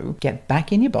don't know. Get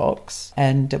back in your box,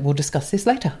 and we'll discuss this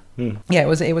later. Yeah,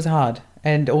 it was hard.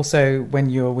 And also when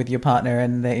you're with your partner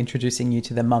and they're introducing you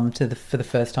to their mum for the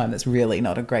first time, that's really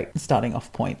not a great starting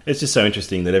off point. It's just so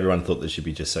interesting that everyone thought that she'd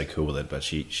be just so cool with it, but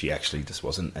she actually just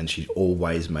wasn't, and she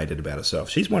always made it about herself.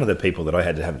 She's one of the people that I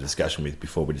had to have a discussion with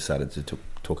before we decided to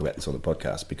talk about this on the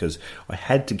podcast, because I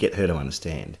had to get her to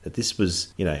understand that this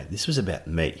was about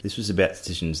me. This was about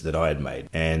decisions that I had made,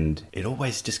 and it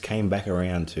always just came back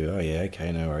around to, oh yeah,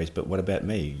 okay, no worries, but what about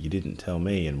me? You didn't tell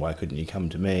me, and why couldn't you come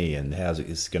to me, and how's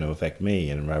it going to affect me,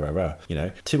 and rah, rah,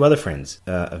 rah. Two other friends,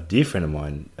 a dear friend of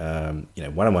mine,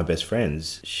 one of my best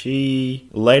friends, she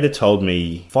later told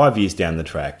me 5 years down the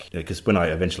track, because when I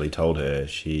eventually told her,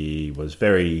 she was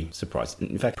very surprised.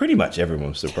 In fact, pretty much everyone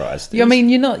was surprised. I mean,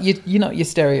 you're not your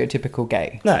stereotypical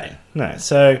gay. No. No.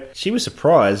 So she was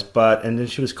surprised, and then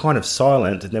she was kind of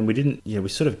silent, and then we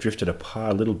sort of drifted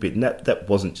apart a little bit, and that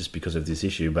wasn't just because of this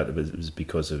issue, but it was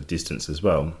because of distance as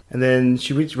well. And then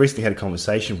she recently had a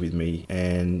conversation with me,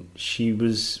 and she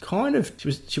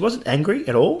wasn't angry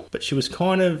at all, but she was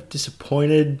kind of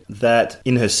disappointed that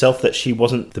in herself that she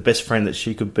wasn't the best friend that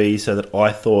she could be, so that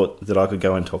I thought that I could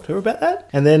go and talk to her about that.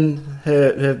 And then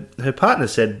her partner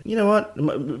said, you know what,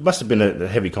 it must have been a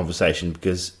heavy conversation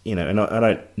because, and I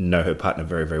don't know her partner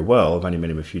very, very well. I've only met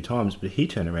him a few times, but he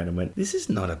turned around and went, this is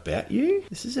not about you.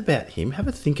 This is about him. Have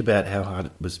a think about how hard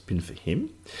it was been for him.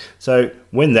 So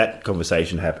when that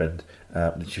conversation happened,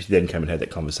 she then came and had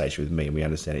that conversation with me, and we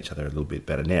understand each other a little bit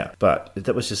better now. But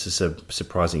that was just a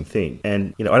surprising thing.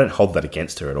 And, I don't hold that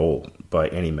against her at all by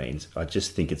any means. I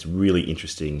just think it's really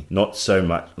interesting, not so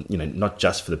much, not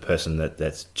just for the person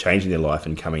that's changing their life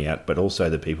and coming out, but also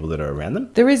the people that are around them.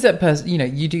 There is that person,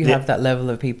 you do have that level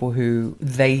of people who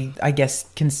they, I guess,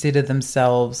 consider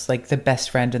themselves like the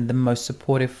best friend and the most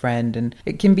supportive friend. And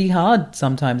it can be hard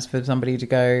sometimes for somebody to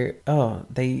go, oh,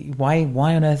 why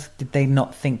on earth did they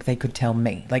not think they could tell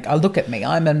me? Like, look at me,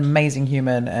 I'm an amazing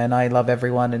human and I love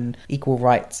everyone and equal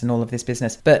rights and all of this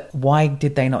business, but why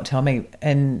did they not tell me?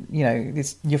 And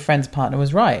your friend's partner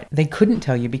was right. They couldn't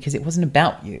tell you because it wasn't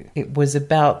about you. It was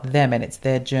about them, and it's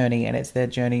their journey, and it's their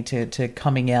journey to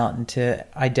coming out and to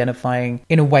identifying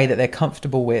in a way that they're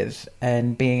comfortable with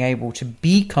and being able to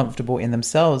be comfortable in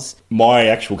themselves. My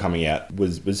actual coming out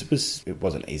was it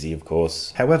wasn't easy, of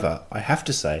course. However, I have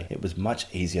to say it was much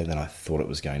easier than I thought it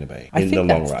was going to be in the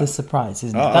long run. The surprise,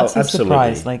 isn't it? That's the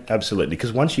surprise. Absolutely.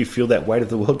 Because once you feel that weight of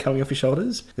the world coming off your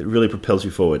shoulders, it really propels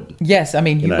you forward. Yes, I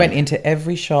mean, you went into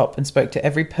every shop and spoke to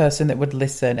every person that would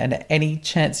listen, and at any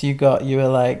chance you got, you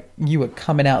were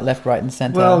coming out left, right, and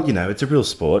centre. Well, it's a real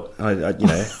sport,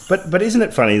 but isn't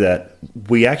it funny that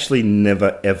we actually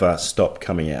never ever stop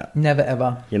coming out? Never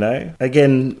ever.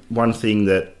 Again, one thing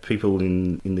that people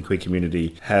in the queer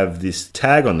community have this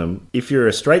tag on them: if you're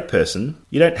a straight person,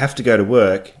 you don't have to go to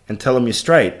work and tell them you're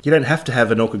straight. You don't have to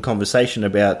have an awkward conversation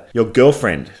about your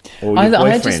girlfriend or your boyfriend.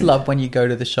 I just love when you go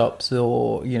to the shops,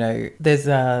 or there's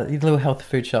a little health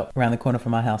food shop around the corner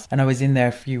from my house, and I was in there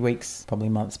a few weeks, probably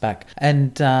months back,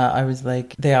 and I was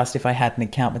like, they asked if I had an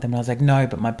account with them, and I was like, no,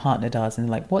 but my partner does. And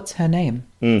they're like, what's her name?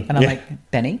 And I'm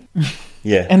like, Benny.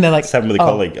 Yeah, and they're like, having with a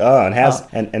colleague. And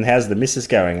how's the missus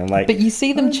going? I'm like, but you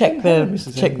see them check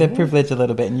their privilege a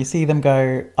little bit, and you see them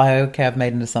go, okay, I've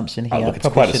made an assumption here. Look, it's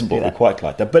quite a sport. We're quite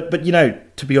like that. But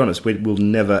to be honest, we'll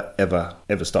never ever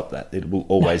ever stop that. It will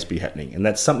always be happening, and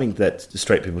that's something that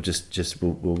straight people just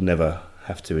will never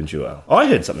have to endure. I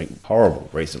heard something horrible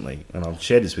recently, and I've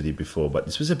shared this with you before, but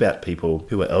this was about people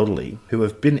who are elderly, who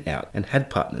have been out and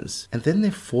had partners, and then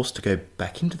they're forced to go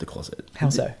back into the closet. How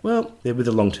so? Well, they're with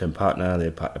a long-term partner, their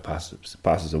partner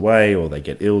passes away, or they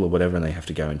get ill or whatever, and they have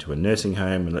to go into a nursing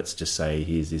home, and let's just say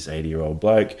here's this 80-year-old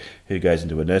bloke who goes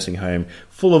into a nursing home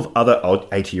full of other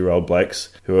 80-year-old blokes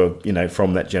who are,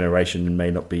 from that generation and may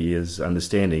not be as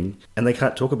understanding, and they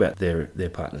can't talk about their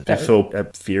partner. They feel a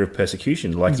fear of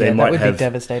persecution, like they might have...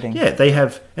 devastating. Yeah, they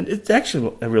have, and it's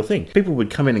actually a real thing. People would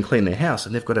come in and clean their house,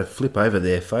 and they've got to flip over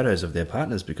their photos of their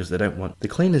partners because they don't want the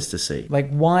cleaners to see. Like,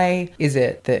 why is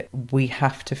it that we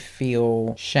have to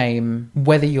feel shame,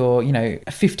 whether you're, a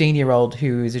 15-year-old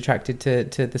who is attracted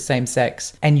to the same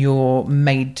sex, and you're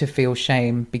made to feel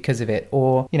shame because of it,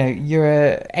 or, you're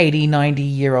a 80,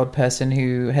 90-year-old person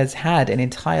who has had an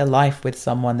entire life with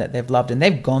someone that they've loved, and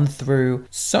they've gone through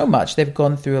so much. They've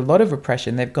gone through a lot of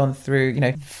repression. They've gone through,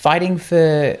 fighting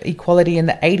for equality in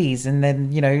the 80s, and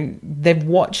then they've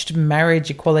watched marriage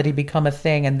equality become a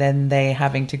thing, and then they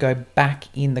having to go back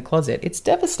in the closet. It's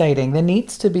devastating. There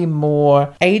needs to be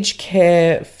more aged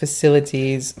care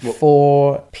facilities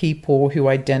for people who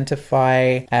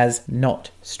identify as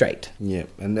not straight. Yeah,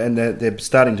 and they're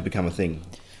starting to become a thing.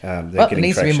 They're getting it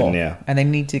needs to be more now. And they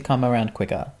need to come around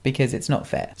quicker because it's not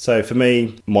fair. So for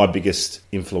me, my biggest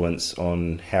influence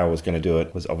on how I was going to do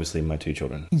it was obviously my two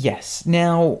children. Yes.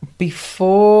 Now,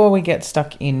 before we get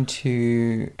stuck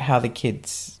into how the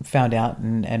kids found out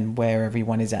and where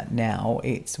everyone is at now,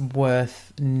 it's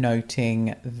worth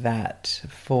noting that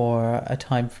for a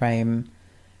time frame,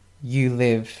 you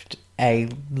lived a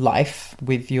life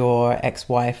with your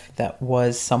ex-wife that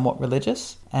was somewhat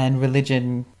religious, and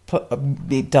religion,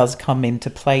 it does come into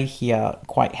play here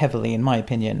quite heavily, in my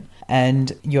opinion.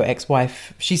 And your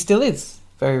ex-wife, she still is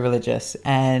very religious,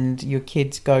 and your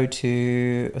kids go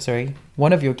to,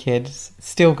 one of your kids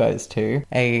still goes to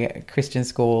a Christian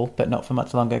school, but not for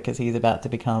much longer because he's about to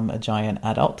become a giant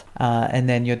adult. And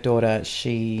then your daughter,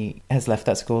 she has left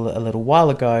that school a little while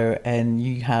ago, and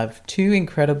you have two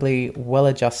incredibly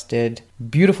well-adjusted,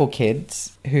 beautiful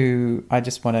kids who I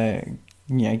just want to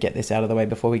get this out of the way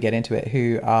before we get into it,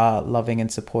 who are loving and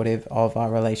supportive of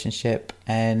our relationship.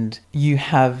 And you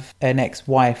have an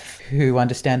ex-wife who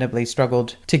understandably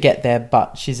struggled to get there,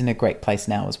 but she's in a great place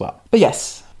now as well. But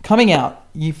yes, coming out,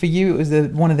 for you, it was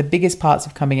one of the biggest parts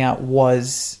of coming out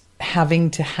was having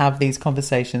to have these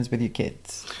conversations with your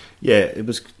kids. Yeah, it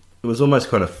was almost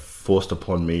kind of forced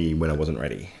upon me when I wasn't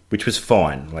ready, which was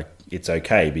fine. Like, it's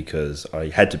okay because I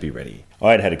had to be ready.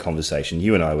 I had a conversation.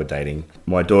 You and I were dating.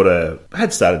 My daughter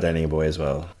had started dating a boy as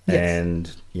well. Yes.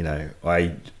 And,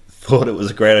 I thought it was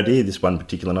a great idea this one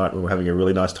particular night. We were having a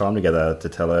really nice time together to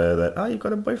tell her that, oh, you've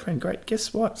got a boyfriend. Great.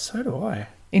 Guess what? So do I.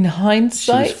 In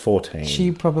hindsight, she was 14.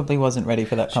 She probably wasn't ready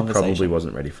for that conversation. She probably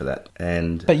wasn't ready for that.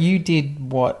 But you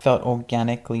did what felt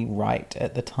organically right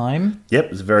at the time. Yep,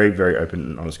 it was a very, very open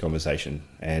and honest conversation.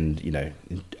 And,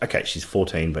 okay, she's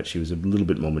 14, but she was a little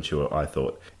bit more mature, I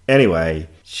thought. Anyway,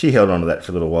 she held on to that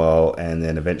for a little while, and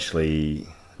then eventually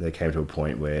there came to a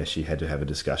point where she had to have a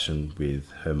discussion with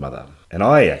her mother. And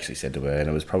I actually said to her, and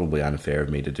it was probably unfair of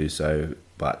me to do so,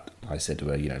 but I said to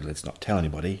her, let's not tell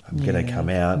anybody. I'm going to come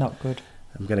out. Not good.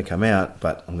 I'm going to come out,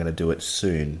 but I'm going to do it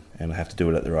soon, and I have to do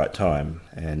it at the right time.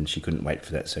 And she couldn't wait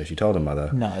for that, so she told her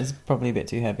mother. No, it's probably a bit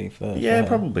too heavy for Yeah, her. It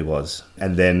probably was.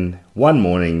 And then one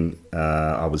morning,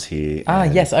 I was here.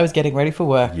 Yes, I was getting ready for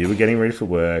work. You were getting ready for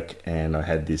work, and I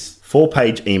had this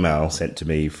 4-page email sent to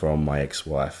me from my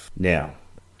ex-wife. Now,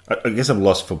 I guess I'm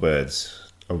lost for words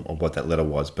of what that letter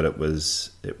was, but it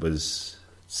was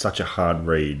such a hard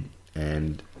read,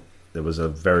 and there was a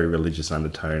very religious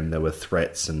undertone. There were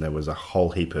threats, and there was a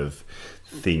whole heap of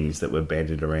things that were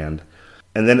bandied around.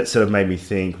 And then it sort of made me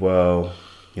think, well,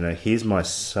 here's my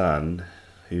son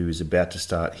who is about to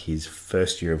start his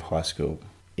first year of high school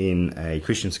in a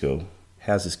Christian school.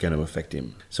 How's this going to affect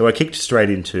him? So I kicked straight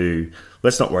into,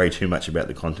 let's not worry too much about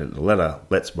the content of the letter.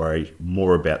 Let's worry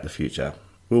more about the future.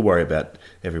 We'll worry about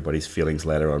everybody's feelings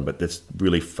later on, but let's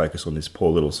really focus on this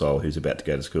poor little soul who's about to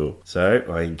go to school. So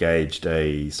I engaged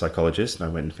a psychologist, and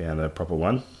I went and found a proper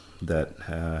one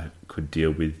that could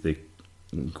deal with the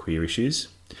queer issues.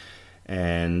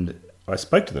 And I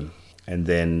spoke to them. And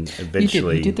then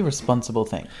eventually... You did the responsible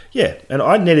thing. Yeah, and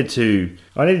I needed to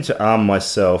arm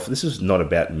myself. This was not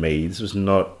about me. This was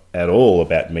not at all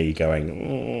about me going,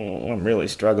 I'm really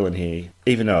struggling here.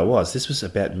 Even though I was. This was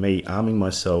about me arming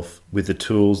myself with the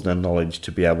tools and the knowledge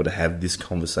to be able to have this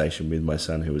conversation with my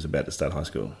son who was about to start high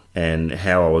school. And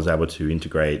how I was able to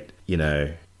integrate,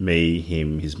 me,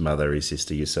 him, his mother, his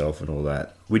sister, yourself, and all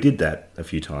that. We did that a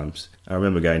few times. I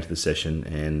remember going to the session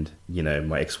and,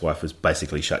 my ex-wife was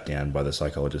basically shut down by the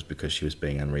psychologist because she was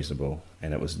being unreasonable,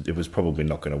 and it was probably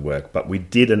not going to work. But we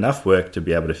did enough work to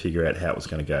be able to figure out how it was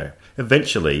going to go.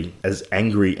 Eventually, as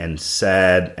angry and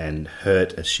sad and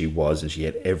hurt as she was, and she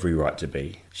had every right to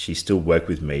be, she still worked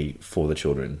with me for the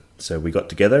children. So we got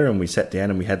together and we sat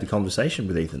down and we had the conversation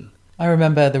with Ethan. I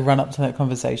remember the run-up to that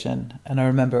conversation, and I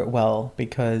remember it well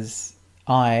because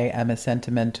I am a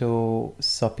sentimental,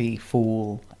 soppy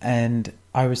fool, and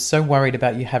I was so worried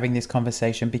about you having this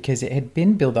conversation because it had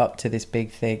been built up to this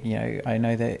big thing. I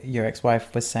know that your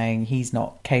ex-wife was saying he's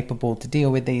not capable to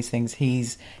deal with these things. He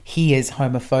is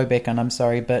homophobic, and I'm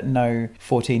sorry, but no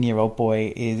 14-year-old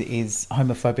boy is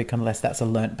homophobic unless that's a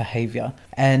learnt behavior.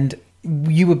 And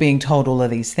you were being told all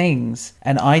of these things,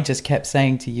 and I just kept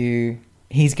saying to you,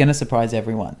 he's going to surprise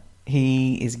everyone.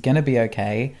 He is going to be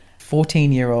okay.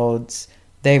 14-year-olds,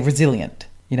 they're resilient.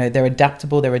 They're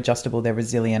adaptable, they're adjustable, they're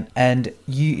resilient. And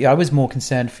I was more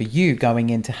concerned for you going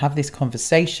in to have this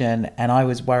conversation, and I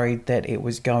was worried that it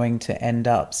was going to end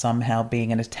up somehow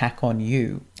being an attack on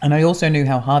you. And I also knew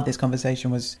how hard this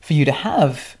conversation was for you to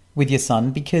have with your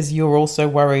son because you're also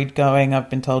worried going, I've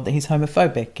been told that he's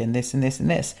homophobic and this and this and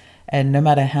this. And no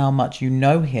matter how much you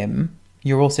know him,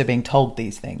 you're also being told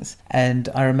these things. And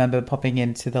I remember popping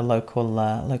into the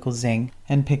local Zing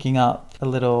and picking up a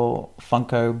little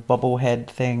Funko bobblehead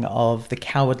thing of the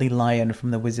Cowardly Lion from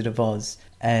The Wizard of Oz.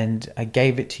 And I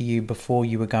gave it to you before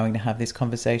you were going to have this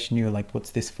conversation. You were like,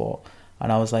 what's this for?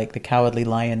 And I was like, the Cowardly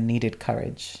Lion needed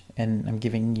courage, and I'm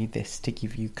giving you this to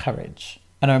give you courage.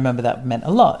 And I remember that meant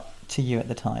a lot to you at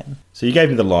the time. So you gave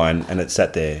me the line, and it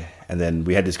sat there. And then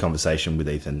we had this conversation with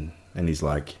Ethan, and he's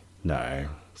like, no,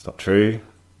 it's not true.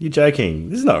 You're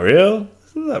joking. This is not real. This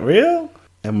is not real.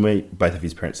 And both of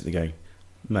his parents are going,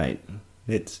 mate,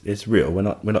 It's real. We're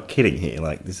not kidding here.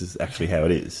 Like, this is actually how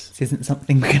it is. This isn't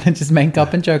something we're going to just make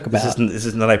up and joke about. This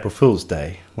is not April Fool's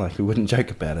Day. Like, we wouldn't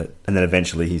joke about it. And then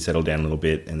eventually he settled down a little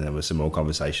bit, and there were some more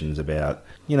conversations about,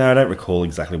 I don't recall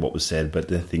exactly what was said, but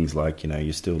the things like,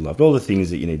 you're still loved. All the things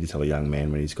that you need to tell a young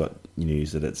man when he's got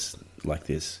news that it's like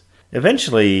this.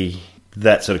 Eventually,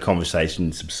 that sort of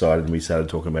conversation subsided and we started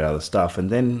talking about other stuff. And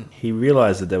then he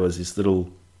realised that there was this little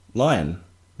lion,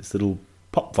 this little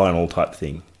pop vinyl type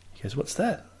thing. He goes, "What's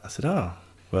that?" I said, "Oh,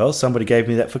 well, somebody gave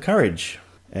me that for courage."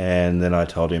 And then I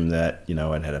told him that,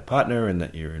 I'd had a partner and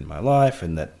that you're in my life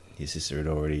and that his sister had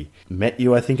already met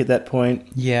you, I think, at that point.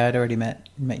 Yeah, I'd already met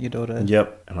your daughter.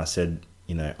 Yep. And I said,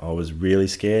 I was really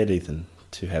scared, Ethan,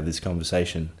 to have this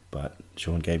conversation, but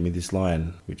Sean gave me this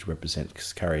lion, which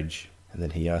represents courage. And then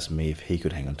he asked me if he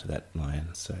could hang on to that lion.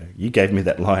 So you gave me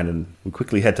that lion and we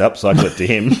quickly had to upcycle it to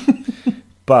him.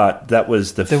 But that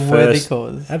was the first... worthy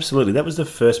cause. Absolutely. That was the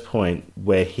first point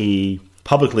where he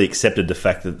publicly accepted the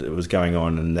fact that it was going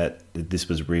on and that this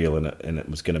was real and it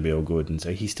was going to be all good. And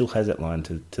so he still has that lion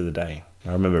to the day.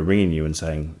 I remember ringing you and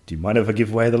saying, "Do you mind if I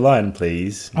give away the lion,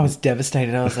 please?" I was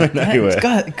devastated. I was like, I know you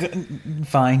were.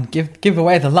 Fine, give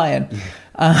away the lion.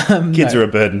 Kids are a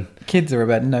burden. Kids are a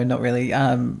burden. No, not really.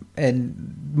 And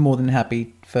more than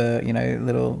happy for,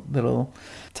 little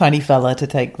tiny fella to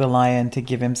take the lion to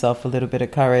give himself a little bit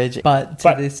of courage. But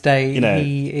to this day,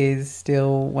 he is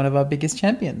still one of our biggest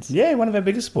champions. Yeah, one of our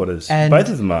biggest supporters. Both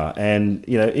of them are. And,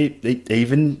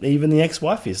 even the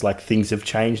ex-wife is. Like, things have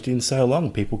changed in so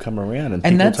long. People come around and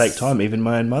people take time, even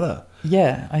my own mother.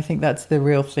 Yeah, I think that's the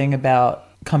real thing about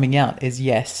coming out is,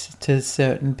 yes, to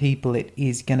certain people it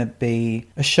is going to be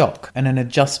a shock and an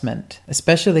adjustment,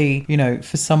 especially,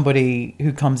 for somebody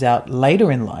who comes out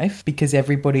later in life, because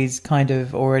everybody's kind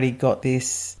of already got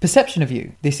this perception of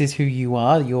you. This is who you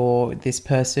are. You're this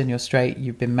person, you're straight,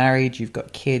 you've been married, you've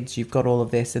got kids, you've got all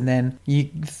of this. And then you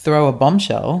throw a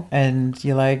bombshell and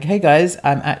you're like, "Hey guys,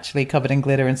 I'm actually covered in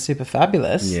glitter and super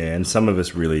fabulous." Yeah, and some of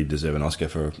us really deserve an Oscar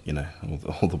for,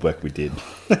 all the work we did.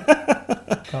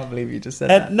 Can't believe you just said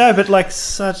that. No, but like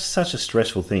such a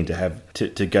stressful thing to have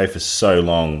to go for so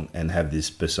long and have this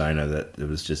persona that it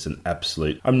was just an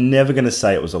absolute... I'm never going to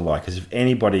say it was a lie, because if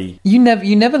anybody... You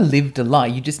never lived a lie.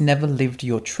 You just never lived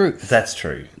your truth. That's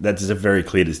true. That is a very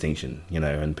clear distinction,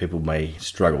 and people may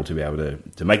struggle to be able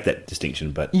to make that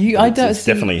distinction, but it's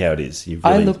definitely how it is. You've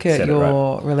really I look at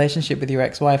your right. relationship with your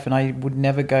ex-wife and I would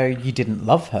never go, you didn't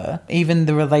love her. Even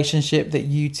the relationship that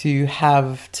you two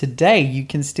have today, you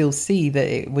can still see that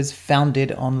it was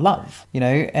founded on love,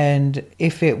 and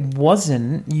if it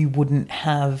wasn't, you wouldn't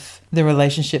have the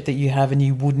relationship that you have and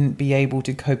you wouldn't be able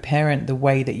to co-parent the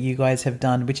way that you guys have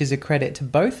done, which is a credit to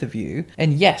both of you.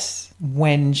 And yes,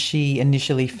 when she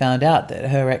initially found out that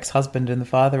her ex-husband and the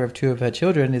father of two of her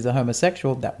children is a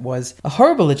homosexual, that was a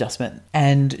horrible adjustment.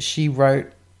 And she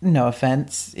wrote, no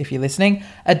offense if you're listening,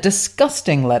 a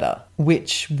disgusting letter,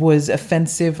 which was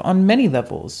offensive on many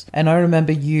levels. And I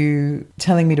remember you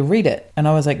telling me to read it. And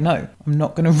I was like, no, I'm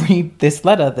not going to read this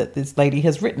letter that this lady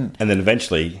has written. And then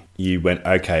eventually you went,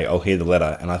 okay, I'll hear the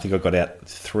letter. And I think I got out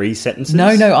 3 sentences. No,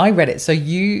 I read it. So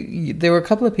there were a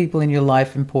couple of people in your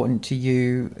life important to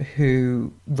you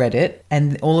who read it.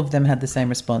 And all of them had the same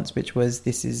response, which was,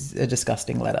 this is a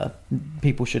disgusting letter.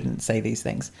 People shouldn't say these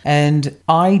things. And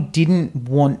I didn't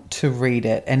want to read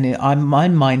it. And my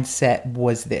mindset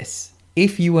was this.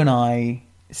 If you and I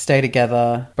stay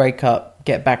together, break up,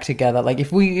 get back together, like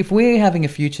if we're having a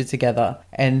future together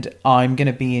and I'm going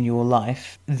to be in your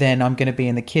life, then I'm going to be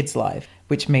in the kid's life,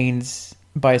 which means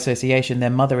by association, their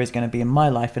mother is going to be in my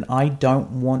life. And I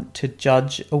don't want to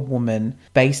judge a woman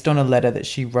based on a letter that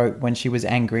she wrote when she was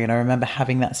angry. And I remember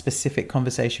having that specific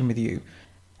conversation with you.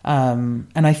 And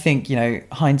I think,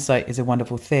 hindsight is a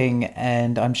wonderful thing.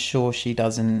 And I'm sure she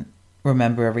doesn't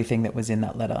remember everything that was in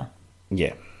that letter.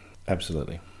 Yeah.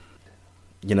 Absolutely.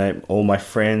 All my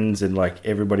friends and like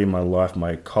everybody in my life,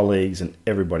 my colleagues and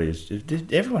everyone's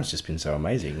just been so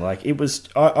amazing. Like it was,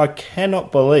 I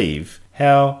cannot believe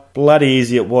how bloody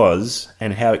easy it was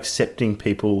and how accepting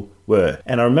people were.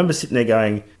 And I remember sitting there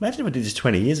going, imagine if I did this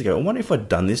 20 years ago. I wonder if I'd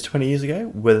done this 20 years ago,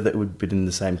 whether that would have been in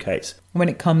the same case. When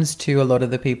it comes to a lot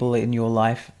of the people in your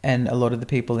life and a lot of the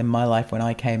people in my life when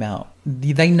I came out,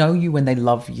 they know you and they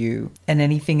love you, and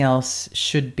anything else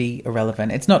should be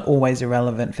irrelevant. It's not always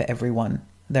irrelevant for everyone.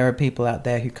 There are people out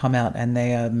there who come out and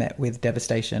they are met with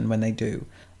devastation when they do.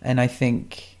 And I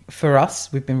think for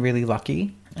us, we've been really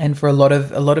lucky. And for a lot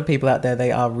of people out there,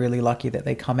 they are really lucky that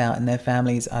they come out and their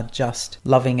families are just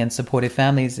loving and supportive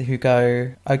families who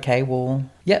go, okay, well,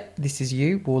 yep, this is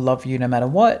you. We'll love you no matter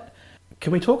what.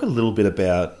 Can we talk a little bit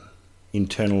about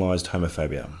internalized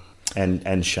homophobia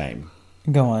and shame?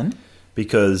 Go on.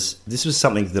 Because this was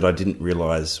something that I didn't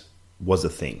realise was a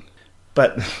thing.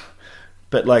 But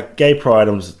like gay pride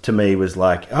to me was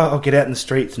like, oh, I'll get out in the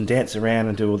streets and dance around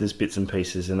and do all these bits and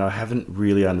pieces. And I haven't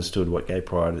really understood what gay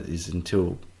pride is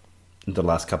until the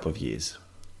last couple of years,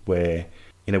 where,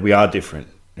 you know, we are different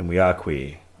and we are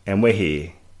queer and we're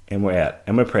here and we're out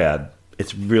and we're proud.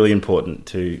 It's really important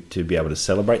to be able to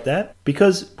celebrate that,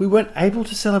 because we weren't able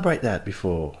to celebrate that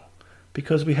before,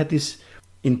 because we had this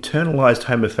internalized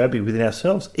homophobia within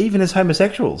ourselves, even as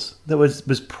homosexuals, that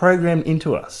was programmed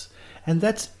into us. And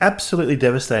that's absolutely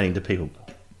devastating to people.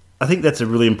 I think that's a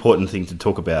really important thing to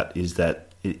talk about, is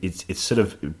that it's sort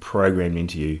of programmed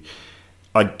into you.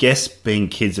 I guess being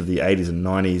kids of the 80s and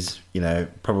 90s, you know,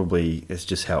 probably it's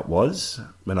just how it was.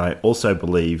 And I also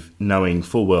believe, knowing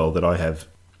full well that I have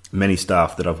many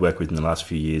staff that I've worked with in the last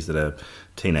few years that are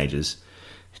teenagers,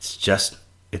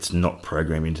 it's not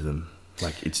programmed into them.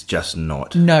 Like, it's just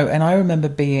not. No, and I remember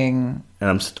being...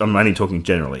 And I'm only talking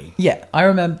generally. Yeah, I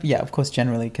remember... Yeah, of course,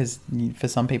 generally, because for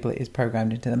some people it is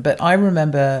programmed into them. But I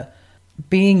remember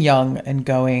being young and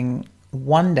going,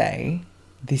 one day,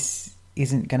 this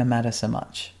isn't going to matter so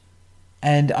much.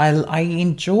 And I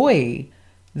enjoy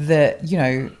that, you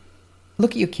know,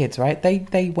 look at your kids, right?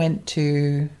 They went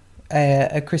to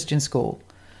a Christian school.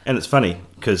 And it's funny,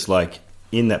 because, like,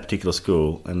 in that particular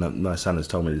school, and my son has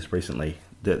told me this recently,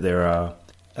 that there are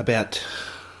about,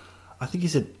 I think he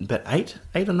said about eight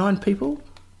or nine people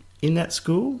in that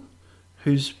school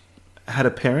who's had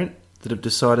a parent that have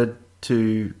decided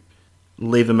to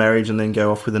leave the marriage and then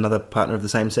go off with another partner of the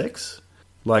same sex.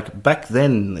 Like, back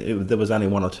then, there was only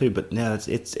one or two, but now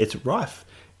it's rife.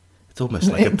 It's almost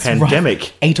like a pandemic.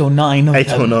 Rife. 8 or 9 of them.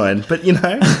 8 or 9, but you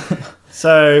know.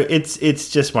 So it's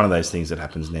just one of those things that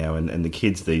happens now, and the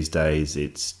kids these days,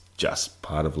 it's just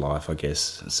part of life, I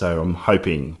guess. So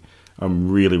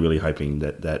I'm really, really hoping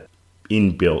that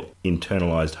inbuilt,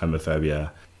 internalized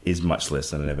homophobia is much less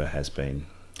than it ever has been.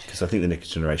 Because I think the next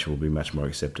generation will be much more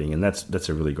accepting, and that's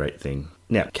a really great thing.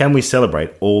 Now, can we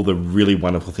celebrate all the really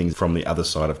wonderful things from the other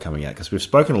side of coming out? Because we've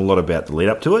spoken a lot about the lead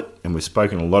up to it, and we've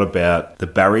spoken a lot about the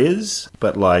barriers,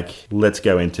 but like, let's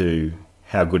go into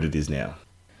how good it is now.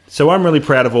 So I'm really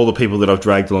proud of all the people that I've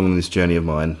dragged along on this journey of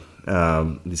mine.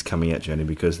 This coming out journey,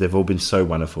 because they've all been so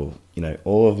wonderful. You know,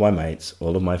 all of my mates,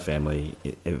 all of my family,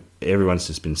 everyone's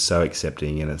just been so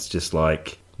accepting, and it's just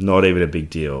like not even a big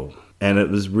deal. And it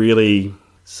was really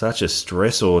such a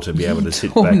stressor to be able to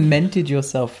sit back. You tormented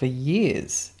yourself for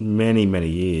years. Many, many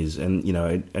years. And, you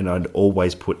know, and I'd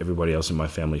always put everybody else in my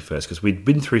family first, because we'd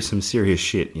been through some serious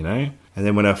shit, you know. And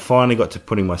then when I finally got to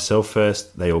putting myself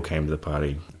first, they all came to the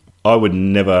party. I would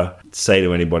never say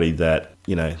to anybody that,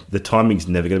 you know, the timing's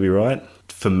never going to be right.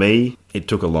 For me, it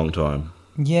took a long time.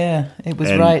 Yeah, it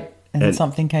was right, and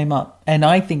something came up. And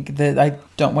I think that, I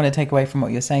don't want to take away from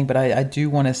what you're saying, but I do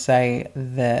want to say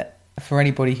that for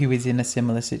anybody who is in a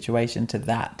similar situation to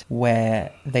that,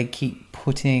 where they keep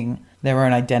putting their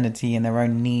own identity and their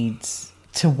own needs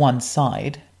to one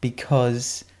side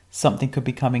because something could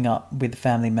be coming up with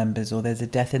family members, or there's a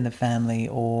death in the family,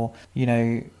 or, you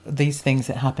know, these things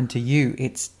that happen to you,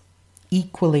 it's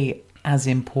equally as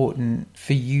important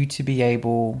for you to be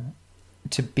able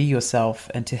to be yourself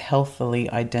and to healthily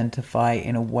identify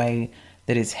in a way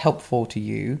that is helpful to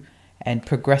you and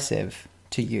progressive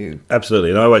to you. Absolutely.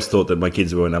 And I always thought that my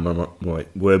kids were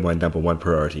my number one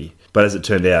priority. But as it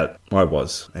turned out, I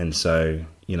was. And so,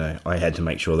 you know, I had to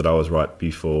make sure that I was right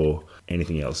before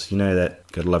anything else. You know that,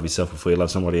 got to love yourself before you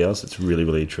love somebody else? It's really,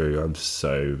 really true. I'm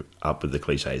so up with the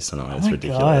cliches tonight. It's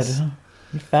ridiculous. God.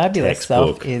 Your fabulous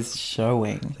Textbook. self is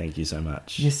showing. Thank you so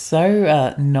much. You're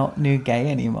so not new gay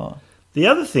anymore. The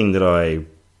other thing that I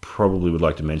probably would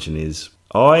like to mention is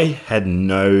I had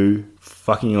no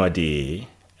fucking idea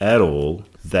at all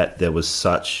that there was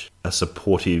such a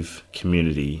supportive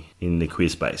community in the queer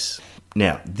space.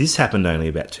 Now, this happened only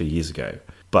about 2 years ago,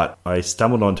 but I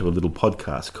stumbled onto a little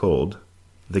podcast called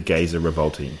The Gays Are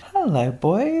Revolting. Hello,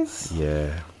 boys.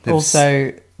 Yeah.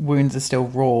 Also, wounds are still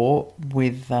raw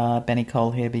with Benny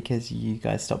Cole here because you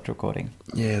guys stopped recording.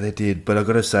 Yeah, they did. But I've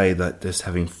got to say that just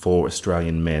having 4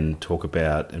 Australian men talk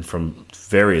about, and from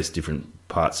various different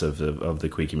parts of the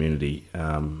queer community,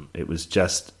 it was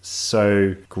just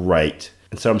so great.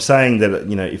 And so I'm saying that,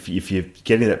 you know, if you're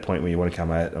getting to that point where you want to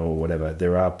come out or whatever,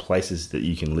 there are places that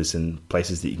you can listen,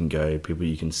 places that you can go, people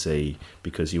you can see,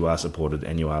 because you are supported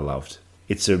and you are loved.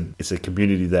 It's a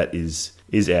community that is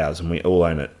ours, and we all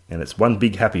own it. And it's one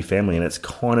big happy family, and it's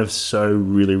kind of so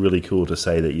really, really cool to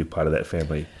say that you're part of that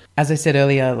family. As I said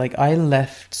earlier, like, I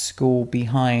left school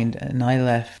behind, and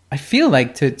I feel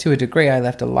like to a degree I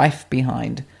left a life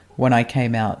behind when I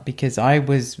came out, because I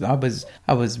was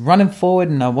running forward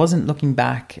and I wasn't looking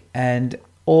back. And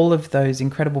all of those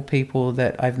incredible people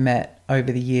that I've met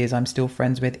over the years, I'm still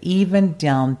friends with, even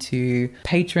down to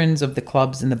patrons of the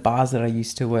clubs and the bars that I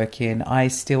used to work in. I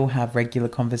still have regular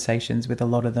conversations with a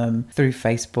lot of them through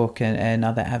Facebook and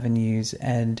other avenues.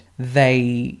 And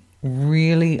they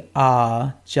really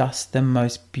are just the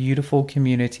most beautiful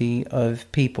community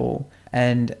of people.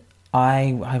 And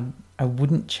I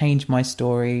wouldn't change my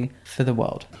story for the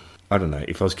world. I don't know.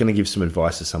 If I was going to give some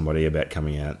advice to somebody about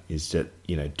coming out, is that,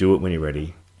 do it when you're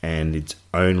ready, and it's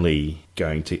only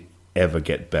going to ever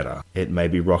get better. It may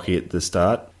be rocky at the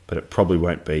start, but it probably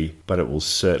won't be, but it will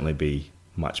certainly be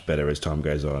much better as time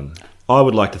goes on. I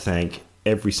would like to thank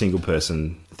every single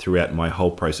person throughout my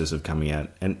whole process of coming out.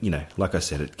 And, like I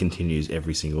said, it continues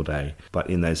every single day. But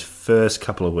in those first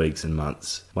couple of weeks and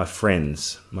months, my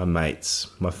friends, my mates,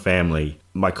 my family,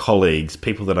 my colleagues,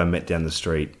 people that I met down the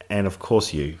street, and of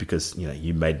course you, because,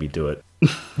 you made me do it.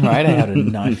 Right, I had a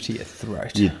knife to your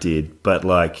throat. You did, but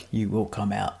you will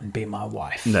come out and be my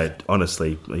wife. No,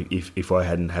 honestly, if I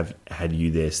hadn't have had you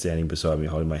there standing beside me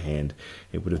holding my hand,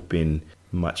 it would have been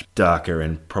much darker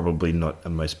and probably not a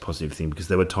most positive thing, because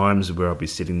there were times where I'd be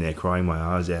sitting there crying my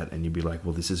eyes out and you'd be like,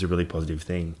 well, this is a really positive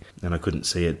thing, and I couldn't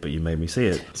see it, but you made me see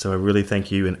it. So I really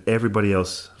thank you and everybody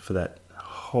else for that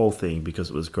whole thing, because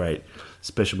it was great.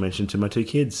 Special mention to my 2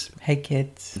 kids. Hey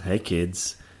kids. Hey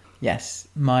kids. Yes,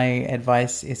 my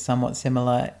advice is somewhat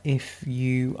similar. If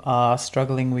you are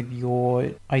struggling with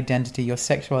your identity, your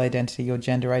sexual identity, your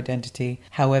gender identity,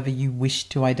 however you wish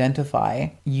to identify,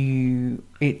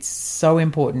 it's so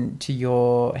important to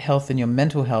your health and your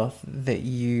mental health that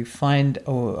you find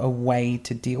a way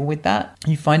to deal with that.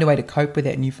 You find a way to cope with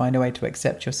it, and you find a way to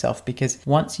accept yourself, because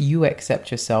once you accept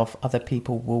yourself, other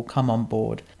people will come on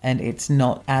board, and it's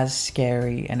not as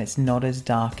scary and it's not as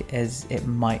dark as it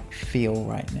might feel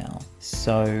right now.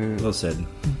 So well said.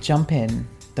 Jump in.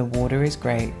 The water is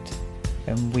great,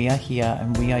 and we are here,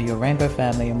 and we are your rainbow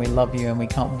family, and we love you, and we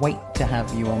can't wait to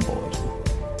have you on board.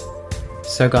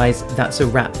 So guys, that's a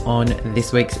wrap on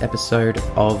this week's episode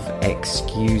of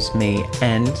Excuse Me,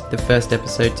 and the first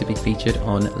episode to be featured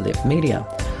on Lipp Media.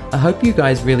 I hope you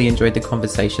guys really enjoyed the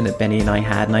conversation that Benny and I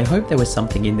had, and I hope there was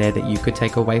something in there that you could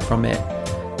take away from it.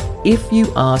 If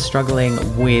you are struggling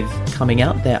with coming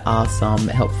out, there are some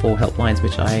helpful helplines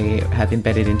which I have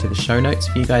embedded into the show notes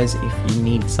for you guys if you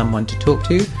need someone to talk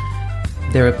to.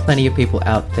 There are plenty of people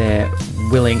out there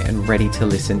willing and ready to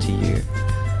listen to you.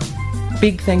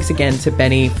 Big thanks again to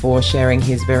Benny for sharing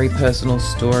his very personal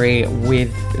story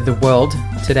with the world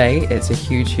today. It's a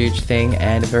huge, huge thing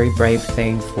and a very brave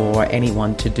thing for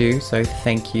anyone to do. So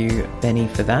thank you, Benny,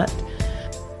 for that.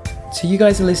 To you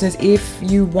guys and listeners, if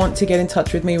you want to get in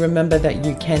touch with me, remember that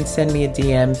you can send me a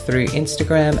DM through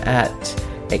Instagram at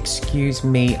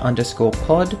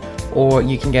excuseme_pod, or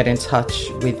you can get in touch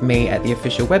with me at the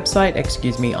official website,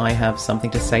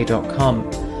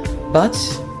 excusemeihavesomethingtosay.com. But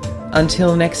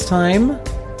until next time,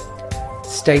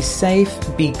 stay safe,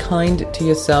 be kind to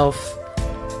yourself,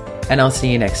 and I'll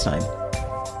see you next time.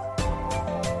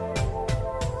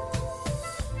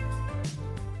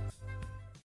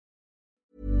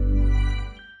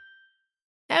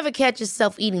 Ever catch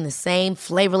yourself eating the same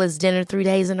flavorless dinner 3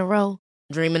 days in a row?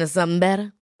 Dreaming of something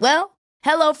better? Well,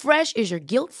 HelloFresh is your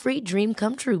guilt-free dream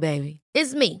come true, baby.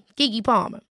 It's me, Keke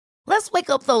Palmer. Let's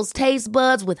wake up those taste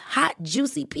buds with hot,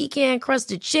 juicy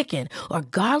pecan-crusted chicken or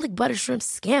garlic butter shrimp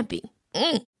scampi.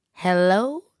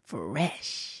 Hello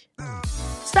Fresh.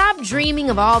 Stop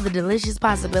dreaming of all the delicious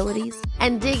possibilities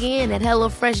and dig in at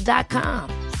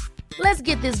HelloFresh.com. Let's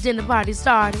get this dinner party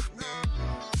started.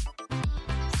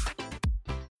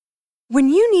 When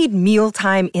you need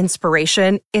mealtime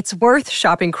inspiration, it's worth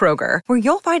shopping Kroger, where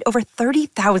you'll find over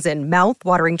 30,000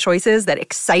 mouth-watering choices that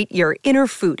excite your inner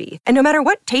foodie. And no matter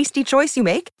what tasty choice you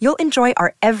make, you'll enjoy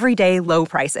our everyday low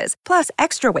prices, plus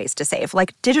extra ways to save,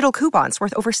 like digital coupons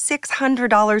worth over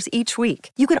 $600 each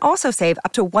week. You can also save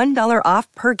up to $1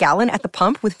 off per gallon at the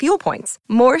pump with fuel points.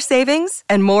 More savings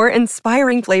and more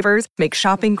inspiring flavors make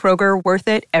shopping Kroger worth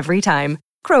it every time.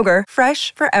 Kroger,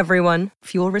 fresh for everyone.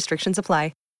 Fuel restrictions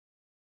apply.